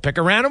he'll pick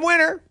a random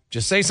winner.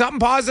 Just say something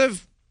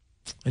positive.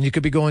 And you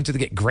could be going to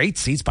get great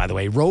seats, by the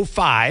way. Row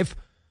 5.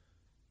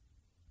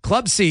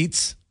 Club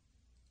seats.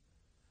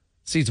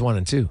 Seats 1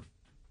 and 2.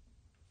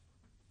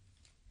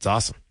 It's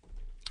awesome.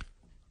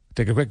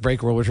 Take a quick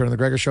break. We'll return to the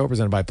Gregor Show,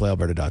 presented by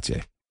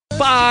PlayAlberta.ca.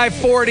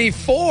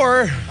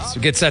 5:44. So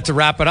we get set to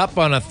wrap it up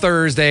on a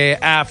Thursday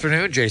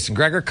afternoon. Jason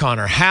Gregor,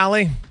 Connor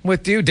Halley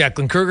with you.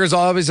 Declan Kruger's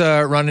always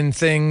running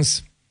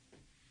things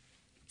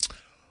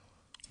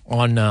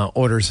on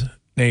Oilers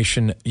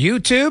Nation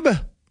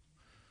YouTube.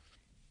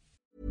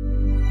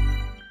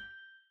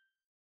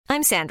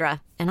 I'm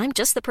Sandra, and I'm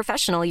just the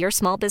professional your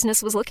small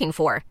business was looking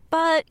for.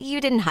 But you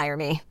didn't hire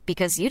me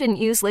because you didn't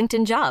use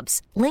LinkedIn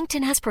Jobs.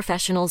 LinkedIn has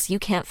professionals you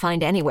can't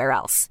find anywhere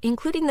else,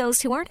 including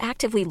those who aren't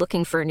actively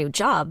looking for a new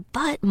job,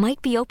 but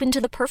might be open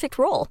to the perfect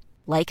role,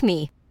 like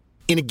me.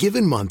 In a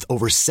given month,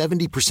 over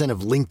 70%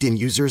 of LinkedIn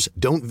users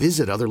don't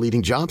visit other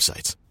leading job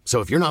sites. So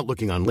if you're not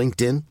looking on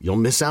LinkedIn, you'll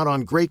miss out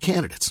on great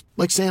candidates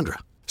like Sandra.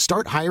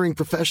 Start hiring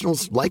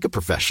professionals like a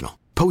professional.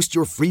 Post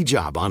your free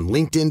job on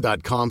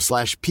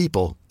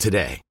linkedin.com/people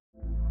today.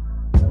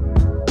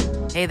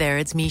 Hey there,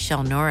 it's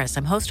Michelle Norris.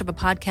 I'm host of a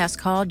podcast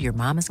called Your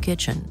Mama's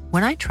Kitchen.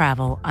 When I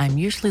travel, I'm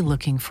usually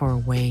looking for a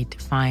way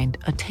to find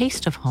a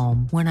taste of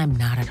home when I'm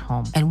not at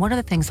home. And one of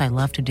the things I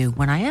love to do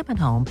when I am at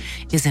home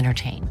is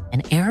entertain.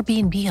 And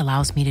Airbnb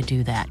allows me to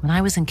do that. When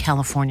I was in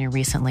California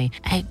recently,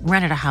 I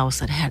rented a house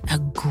that had a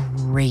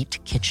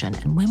great kitchen.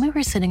 And when we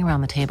were sitting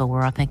around the table, we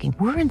were all thinking,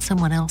 we're in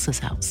someone else's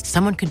house.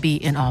 Someone could be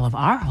in all of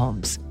our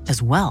homes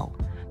as well.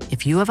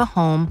 If you have a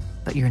home,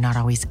 but you're not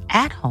always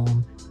at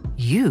home,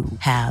 you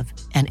have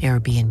an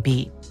Airbnb.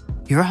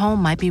 Your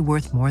home might be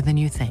worth more than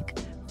you think.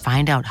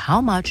 Find out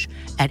how much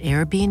at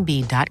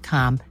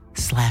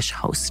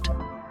airbnb.com/host.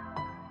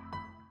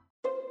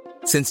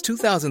 Since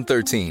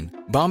 2013,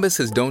 Bombas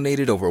has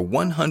donated over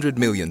 100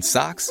 million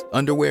socks,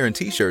 underwear, and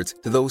T-shirts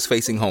to those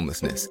facing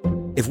homelessness.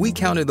 If we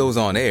counted those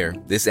on air,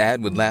 this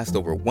ad would last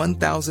over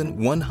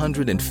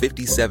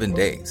 1,157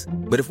 days.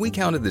 But if we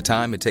counted the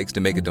time it takes to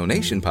make a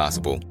donation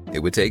possible, it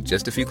would take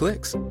just a few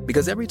clicks.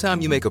 Because every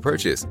time you make a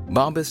purchase,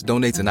 Bombas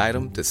donates an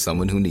item to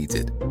someone who needs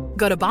it.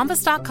 Go to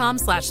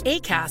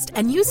bombas.com/ACAST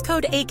and use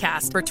code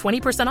ACAST for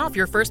 20% off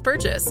your first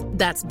purchase.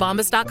 That's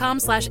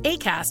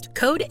bombas.com/ACAST,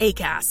 code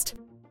ACAST.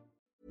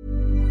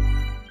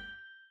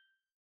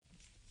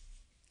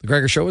 The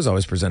Gregor Show is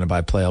always presented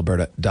by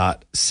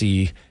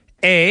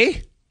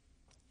PlayAlberta.ca.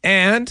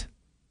 And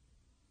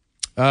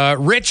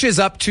Rich is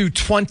up to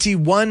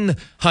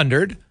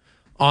 2,100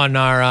 on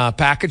our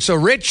package. So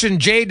Rich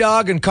and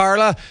J-Dog and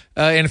Carla,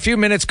 in a few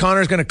minutes,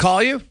 Connor's going to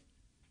call you.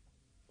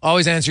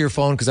 Always answer your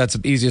phone because that's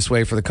the easiest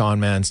way for the con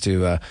mans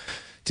to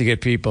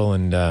get people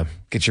and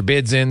get your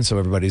bids in so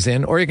everybody's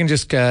in. Or you can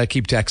just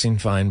keep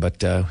texting, fine.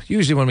 But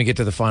usually when we get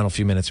to the final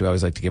few minutes, we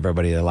always like to give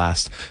everybody the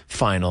last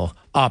final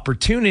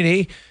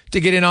opportunity to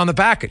get in on the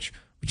package,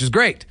 which is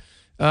great.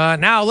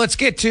 Now let's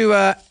get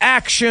to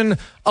Action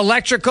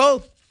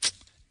Electrical.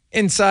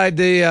 Inside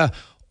the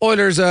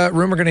Oilers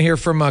room, we're going to hear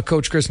from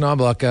Coach Chris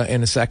Knobloch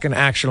in a second.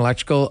 Action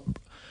Electrical.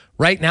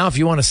 Right now, if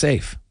you want to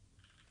save.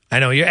 I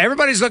know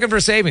everybody's looking for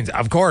savings,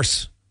 of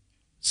course.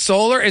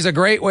 Solar is a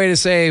great way to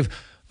save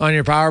on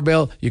your power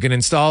bill. You can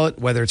install it,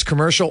 whether it's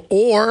commercial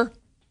or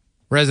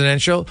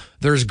residential.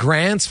 There's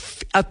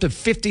grants up to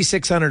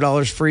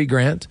 $5,600 free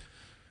grant.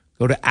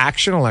 Go to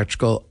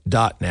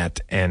actionelectrical.net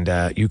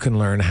and you can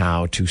learn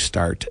how to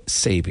start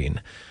saving.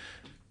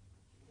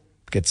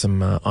 Get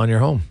some on your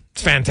home.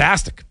 It's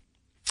fantastic.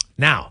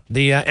 Now,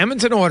 the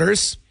Edmonton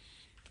Oilers,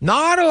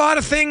 not a lot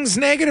of things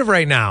negative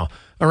right now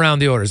around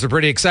the Oilers. They're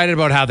pretty excited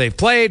about how they've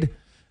played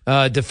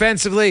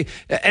defensively.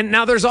 And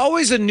now there's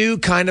always a new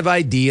kind of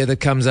idea that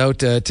comes out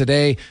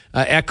today.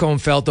 Ekholm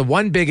felt the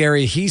one big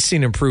area he's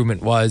seen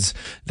improvement was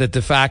that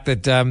the fact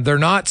that they're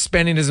not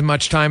spending as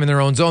much time in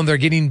their own zone. They're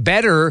getting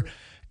better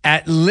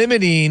at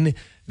limiting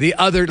the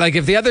other, like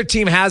if the other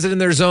team has it in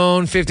their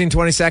zone, 15,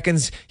 20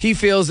 seconds, he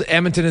feels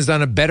Edmonton has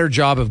done a better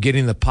job of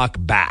getting the puck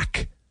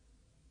back.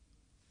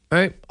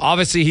 Right?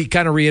 Obviously, he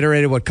kind of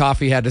reiterated what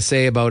Coffey had to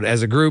say about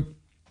as a group.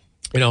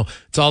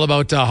 It's all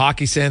about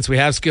hockey sense. We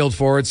have skilled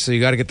forwards, so you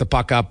got to get the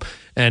puck up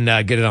and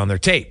get it on their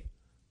tape.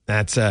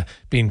 That's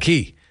being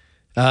key.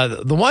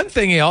 The one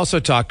thing he also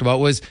talked about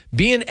was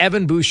being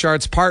Evan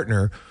Bouchard's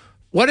partner.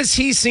 What has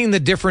he seen the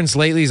difference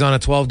lately? He's on a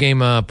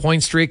 12-game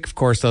point streak. Of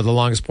course, the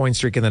longest point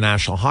streak in the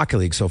National Hockey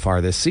League so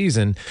far this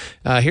season.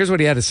 Here's what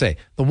he had to say.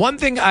 The one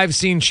thing I've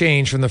seen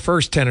change from the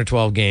first 10 or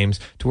 12 games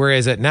to where he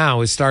is at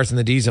now is starts in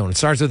the D zone. It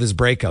starts with his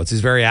breakouts.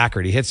 He's very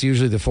accurate. He hits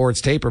usually the forward's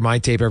tape or my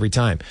tape every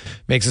time.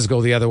 Makes us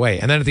go the other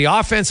way. And then at the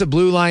offensive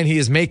blue line, he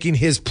is making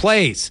his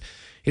plays.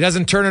 He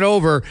doesn't turn it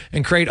over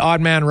and create odd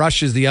man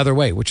rushes the other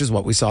way, which is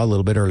what we saw a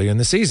little bit earlier in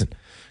the season.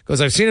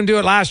 Because I've seen him do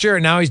it last year,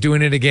 and now he's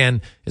doing it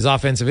again. His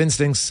offensive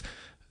instincts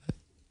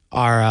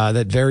are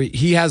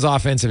he has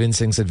offensive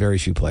instincts that very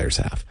few players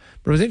have.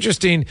 But it was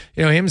interesting,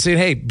 him saying,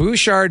 hey,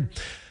 Bouchard's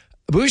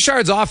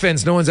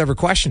offense, no one's ever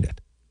questioned it,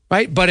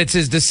 right? But it's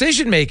his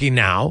decision-making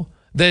now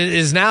that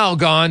is now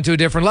gone to a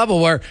different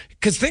level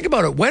because think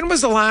about it, when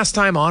was the last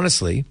time,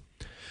 honestly,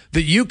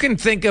 that you can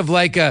think of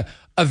like a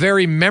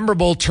very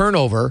memorable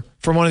turnover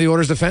from one of the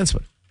Oilers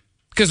defensemen?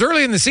 Because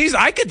early in the season,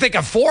 I could think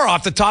of 4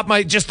 off the top of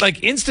my, just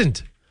like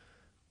instant.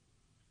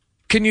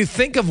 Can you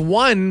think of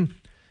one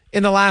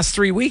in the last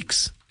 3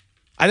 weeks?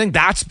 I think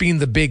that's been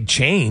the big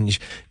change,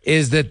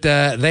 is that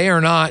they are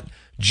not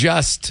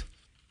just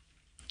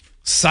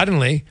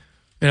suddenly,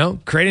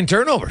 creating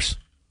turnovers.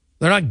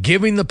 They're not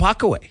giving the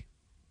puck away.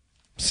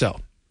 So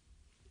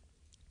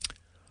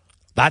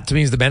that to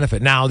me is the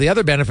benefit. Now, the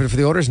other benefit for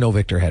the Oilers, no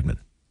Victor Hedman.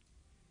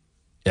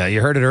 Yeah,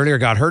 you heard it earlier.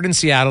 Got hurt in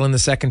Seattle in the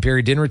second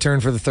period. Didn't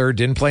return for the third.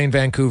 Didn't play in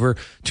Vancouver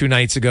 2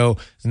 nights ago.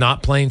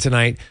 Not playing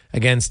tonight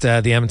against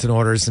the Edmonton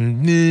Oilers,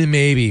 and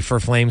maybe for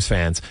Flames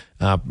fans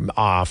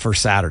for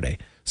Saturday.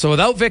 So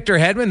without Victor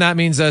Hedman, that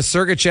means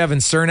Sergachev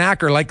and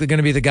Cernak are likely going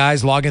to be the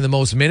guys logging the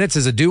most minutes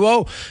as a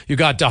duo. You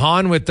got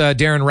DeHaan with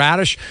Darren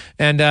Radish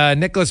and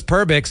Nicholas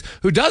Perbix,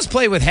 who does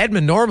play with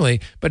Hedman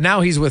normally, but now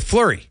he's with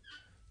Fleury.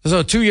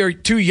 So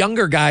two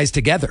younger guys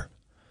together.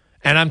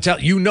 And I'm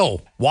telling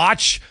you,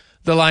 watch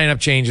the lineup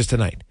changes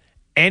tonight.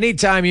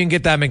 Anytime you can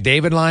get that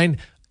McDavid line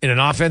in an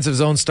offensive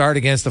zone start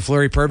against the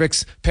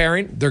Fleury-Perbix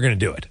pairing, they're going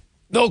to do it.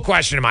 No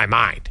question in my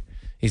mind.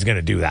 He's going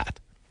to do that.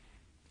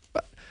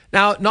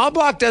 Now,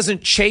 Knobloch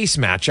doesn't chase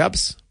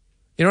matchups.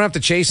 You don't have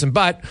to chase them,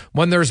 but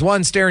when there's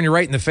one staring you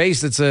right in the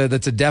face that's a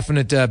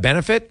definite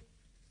benefit,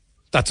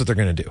 that's what they're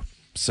going to do.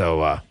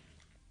 So,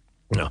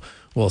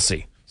 we'll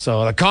see.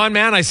 So the con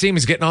man, I see him,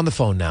 he's getting on the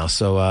phone now.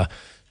 So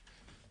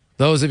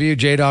those of you,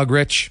 J-Dog,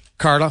 Rich,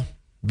 Carla,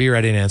 be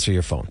ready to answer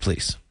your phone,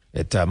 please.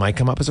 It might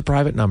come up as a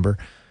private number.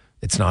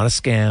 It's not a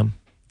scam.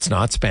 It's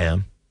not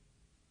spam.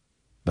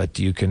 But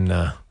you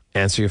can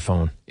answer your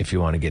phone if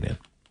you want to get in.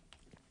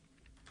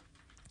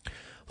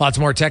 Lots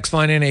more text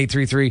flying in,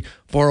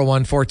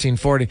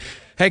 833-401-1440.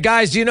 Hey,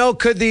 guys, do you know,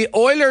 could the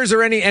Oilers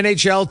or any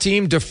NHL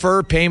team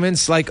defer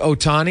payments like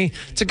Ohtani?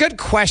 It's a good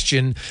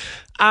question.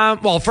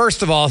 Well,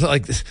 first of all,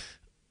 like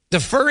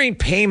deferring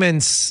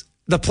payments,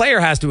 the player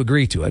has to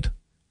agree to it,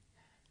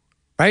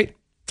 right?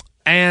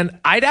 And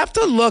I'd have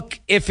to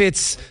look if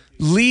it's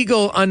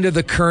legal under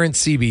the current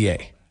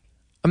CBA.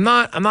 I'm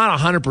not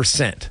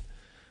 100%,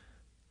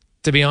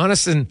 to be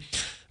honest. And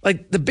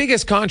like the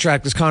biggest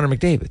contract is Connor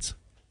McDavid's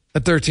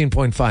at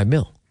 $13.5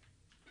 million.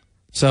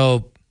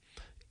 So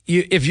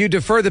if you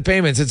defer the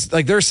payments, it's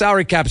like their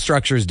salary cap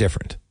structure is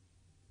different,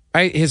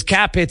 right? His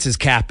cap hits his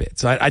cap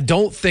hits. So I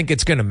don't think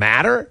it's going to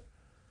matter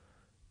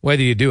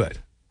whether you do it,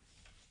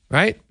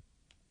 right?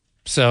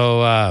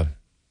 So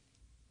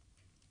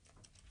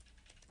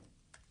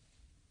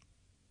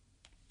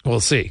we'll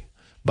see.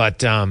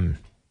 But my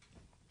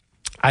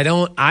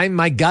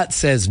gut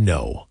says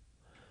no.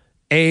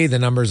 The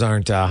numbers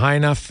aren't high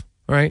enough,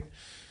 right?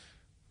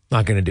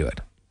 Not going to do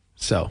it.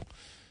 So,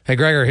 hey,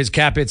 Gregor, his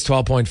cap hit's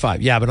 12.5.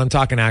 Yeah, but I'm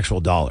talking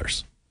actual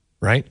dollars,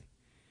 right?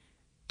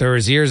 There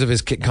was years of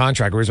his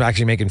contract where he was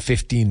actually making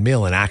 $15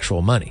 million in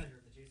actual money.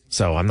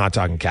 So I'm not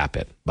talking cap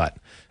hit, but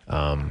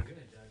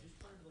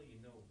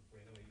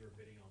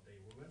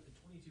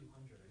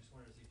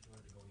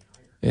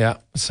yeah.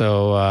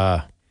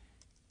 So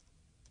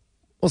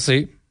we'll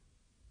see.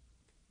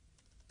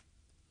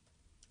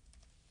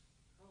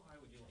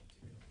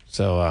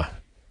 So I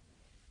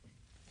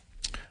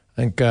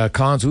think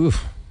Cons.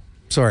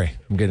 Sorry,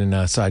 I'm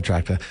getting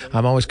sidetracked.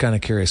 I'm always kind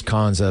of curious.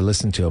 Cons,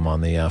 listen to him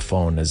on the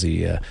phone as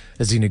he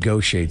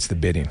negotiates the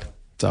bidding.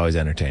 It's always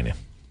entertaining.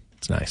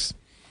 It's nice.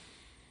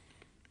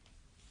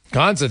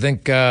 Cons, I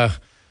think. Well,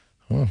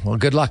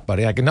 good luck,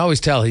 buddy. I can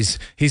always tell he's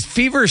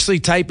feverishly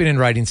typing and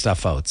writing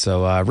stuff out.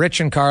 So Rich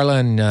and Carla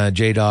and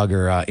J-Dog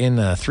are in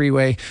a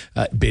three-way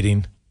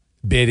bidding.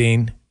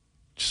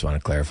 Just want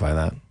to clarify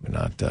that. We're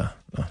not.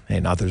 Hey,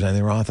 not there's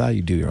anything wrong with that.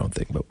 You do your own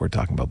thing, but we're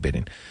talking about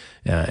bidding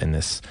in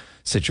this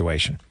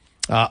situation.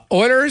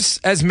 Oilers,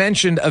 as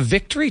mentioned, a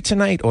victory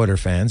tonight, Oiler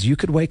fans. You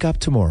could wake up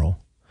tomorrow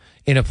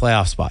in a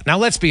playoff spot. Now,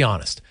 let's be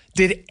honest.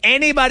 Did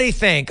anybody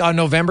think on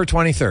November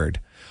 23rd,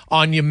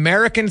 on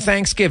American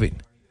Thanksgiving,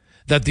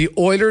 that the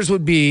Oilers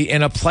would be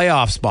in a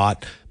playoff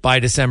spot by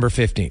December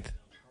 15th?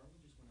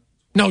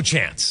 No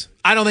chance.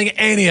 I don't think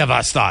any of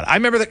us thought. I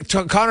remember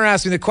Connor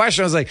asked me the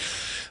question. I was like,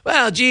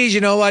 well, geez,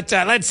 you know what?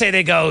 Let's say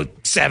they go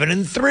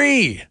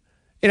 7-3.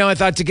 I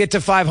thought to get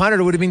to 500,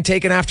 it would have been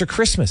taken after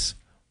Christmas.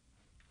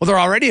 Well, they're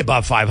already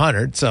above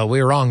 500, so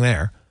we were wrong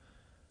there.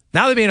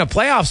 Now they'll be in a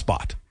playoff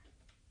spot.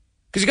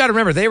 Because you got to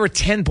remember, they were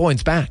 10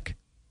 points back.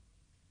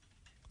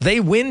 They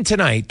win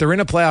tonight, they're in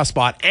a playoff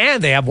spot,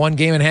 and they have one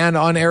game in hand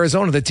on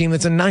Arizona, the team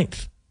that's in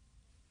 9th.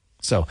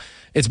 So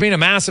it's been a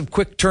massive,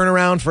 quick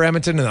turnaround for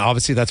Edmonton, and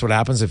obviously that's what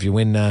happens if you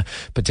win.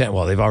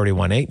 Well, they've already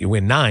won 8. You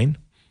win 9.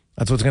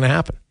 That's what's going to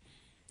happen.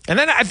 And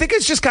then I think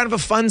it's just kind of a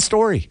fun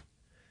story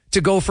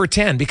to go for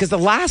 10, because the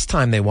last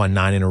time they won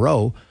 9 in a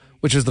row,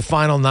 which was the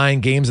final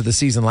 9 games of the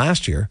season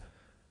last year,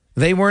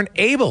 they weren't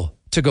able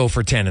to go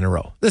for 10 in a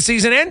row. The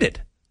season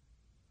ended.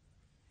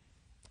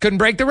 Couldn't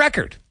break the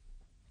record.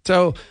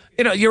 So,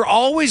 you're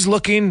always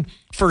looking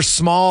for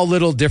small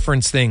little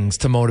different things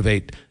to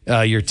motivate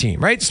your team,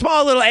 right?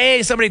 Small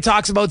little, somebody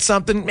talks about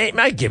something, it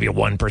might give you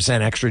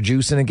 1% extra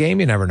juice in a game.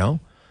 You never know.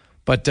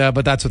 But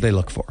that's what they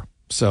look for.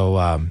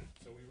 So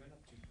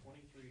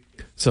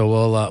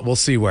we'll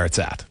see where it's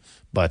at.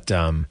 But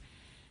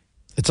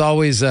it's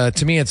always,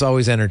 to me, it's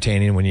always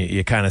entertaining when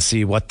you kind of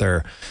see what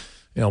their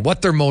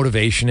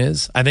motivation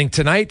is. I think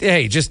tonight,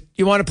 just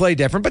you want to play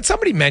different, but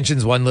somebody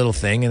mentions one little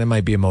thing and it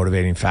might be a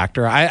motivating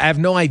factor. I have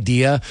no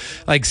idea.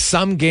 Like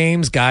some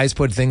games, guys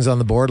put things on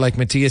the board, like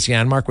Matthias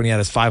Janmark when he had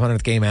his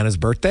 500th game and his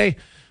birthday.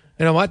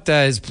 You know what?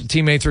 His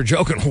teammates were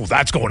joking, oh,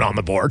 that's going on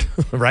the board,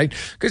 right?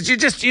 Because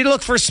you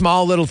look for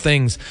small little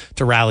things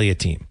to rally a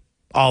team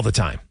all the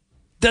time.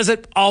 Does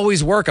it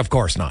always work? Of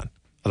course not.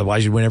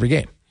 Otherwise, you'd win every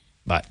game.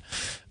 But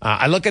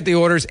I look at the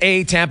orders.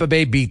 Tampa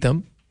Bay beat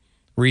them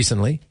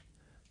recently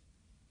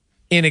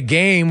in a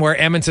game where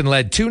Edmonton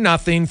led 2-0,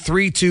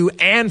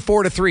 3-2, and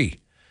 4-3,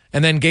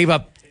 and then gave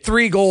up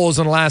 3 goals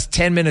in the last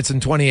 10 minutes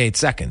and 28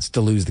 seconds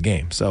to lose the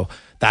game. So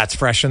that's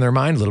fresh in their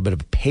mind. A little bit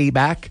of a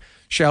payback,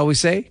 shall we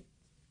say.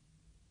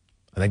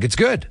 I think it's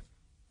good.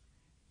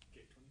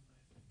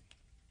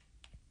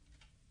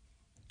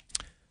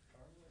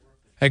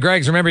 Hey,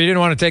 Greggs, remember you didn't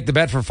want to take the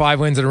bet for 5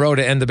 wins in a row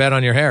to end the bet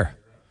on your hair.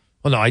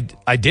 Well, no,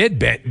 I did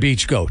bet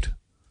Beach Goat.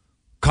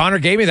 Connor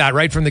gave me that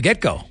right from the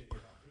get-go.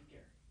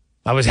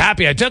 I was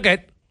happy I took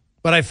it,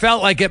 but I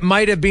felt like it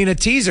might have been a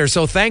teaser,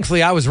 so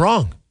thankfully I was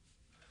wrong.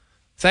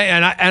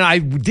 And I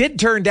did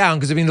turn down,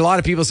 because, a lot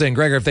of people saying,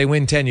 Gregor, if they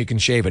win 10, you can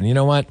shave it. And you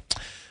know what?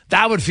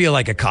 That would feel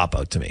like a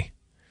cop-out to me.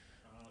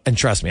 And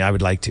trust me, I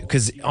would like to,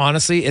 because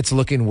honestly, it's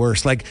looking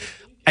worse.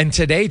 And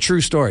today,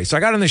 true story. So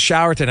I got in the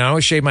shower today. I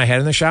always shave my head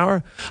in the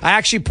shower. I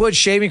actually put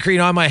shaving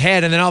cream on my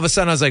head, and then all of a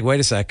sudden I was like, wait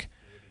a sec.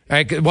 All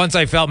right, once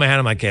I felt my hand,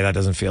 I'm like, okay, that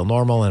doesn't feel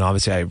normal. And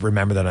obviously I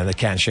remember that I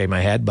can't shave my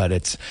head,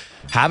 but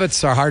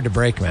habits are hard to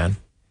break, man.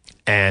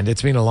 And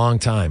it's been a long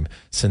time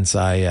since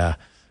I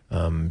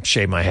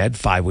shaved my head,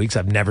 5 weeks.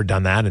 I've never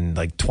done that in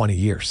 20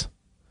 years.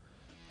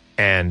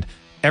 And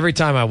every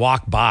time I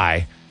walk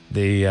by,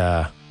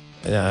 the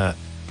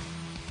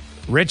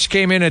Rich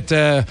came in at,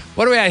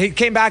 what are we at? He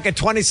came back at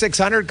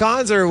 2,600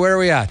 cons, or where are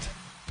we at?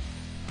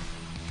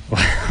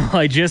 Well,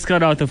 I just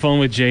got off the phone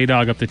with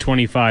J-Dog up to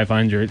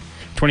 2,500.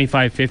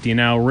 25.50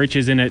 now. Rich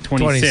is in at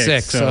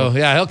 26. So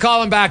yeah, he'll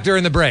call him back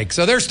during the break.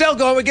 So they're still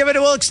going.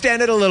 We'll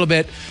extend it a little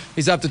bit.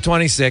 He's up to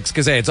 26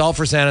 because it's all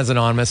for Santa's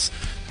Anonymous.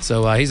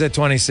 So he's at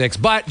 26.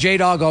 But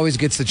J-Dog always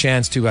gets the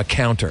chance to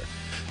counter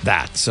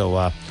that.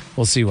 So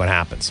we'll see what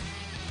happens.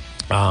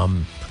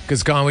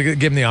 Because we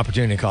give him the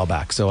opportunity to call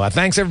back. So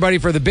thanks everybody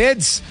for the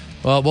bids.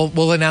 Well,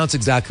 we'll announce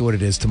exactly what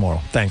it is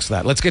tomorrow. Thanks for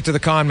that. Let's get to the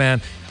con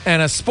man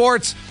and a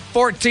Sports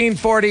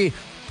 1440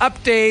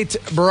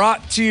 update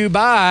brought to you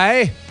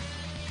by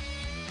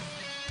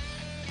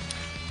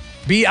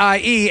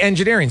BIE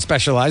Engineering,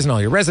 specialize in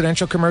all your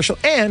residential, commercial,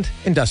 and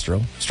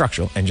industrial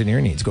structural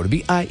engineering needs. Go to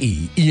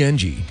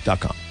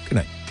BIEENG.com. Good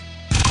night.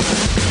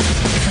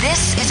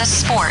 This is a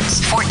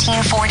Sports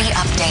 1440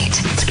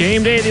 update. It's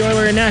game day. The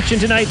Oilers in action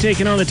tonight,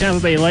 taking on the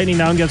Tampa Bay Lightning.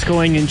 Down gets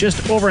going in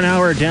just over an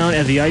hour down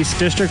at the Ice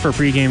District for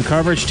pregame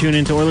coverage. Tune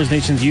into Oilers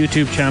Nation's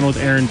YouTube channel with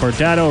Aaron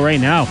Bordato right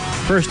now.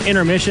 First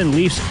intermission,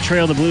 Leafs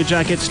trail the Blue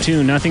Jackets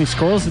 2-0.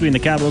 Scores between the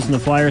Capitals and the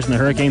Flyers, and the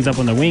Hurricanes up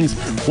on the wings.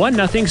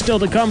 1-0 still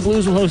to come.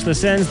 Blues will host the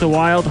Sens. The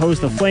Wild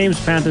host the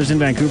Flames. Panthers in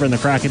Vancouver, and the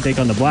Kraken take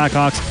on the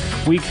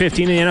Blackhawks. Week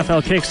 15 in the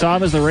NFL kicks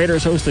off as the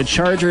Raiders host the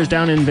Chargers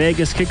down in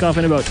Vegas. Kickoff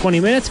in about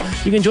 20 minutes.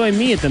 You can join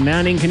me at the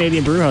Manning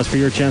Canadian Brewhouse for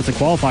your chance to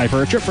qualify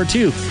for a trip for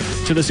 2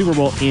 to the Super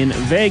Bowl in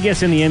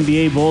Vegas. In the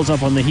NBA, Bulls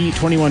up on the Heat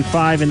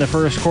 21-5 in the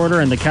first quarter,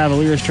 and the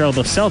Cavaliers trail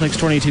the Celtics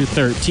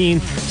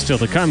 22-13. Still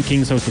to come,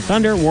 Kings host the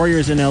Thunder,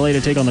 Warriors in LA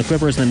to take on the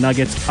Clippers, and the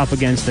Nuggets up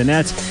against the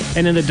Nets.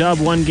 And in the Dub,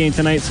 one game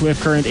tonight,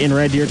 Swift Current in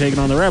Red Deer taking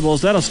on the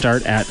Rebels. That'll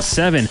start at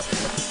 7.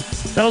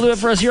 That'll do it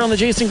for us here on the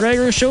Jason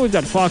Gregor Show. We've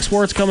got Fox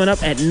Sports coming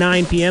up at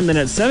 9 p.m. Then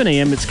at 7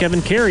 a.m., it's Kevin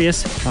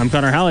Carius. I'm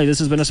Connor Halley. This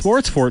has been a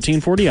Sports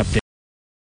 1440 update.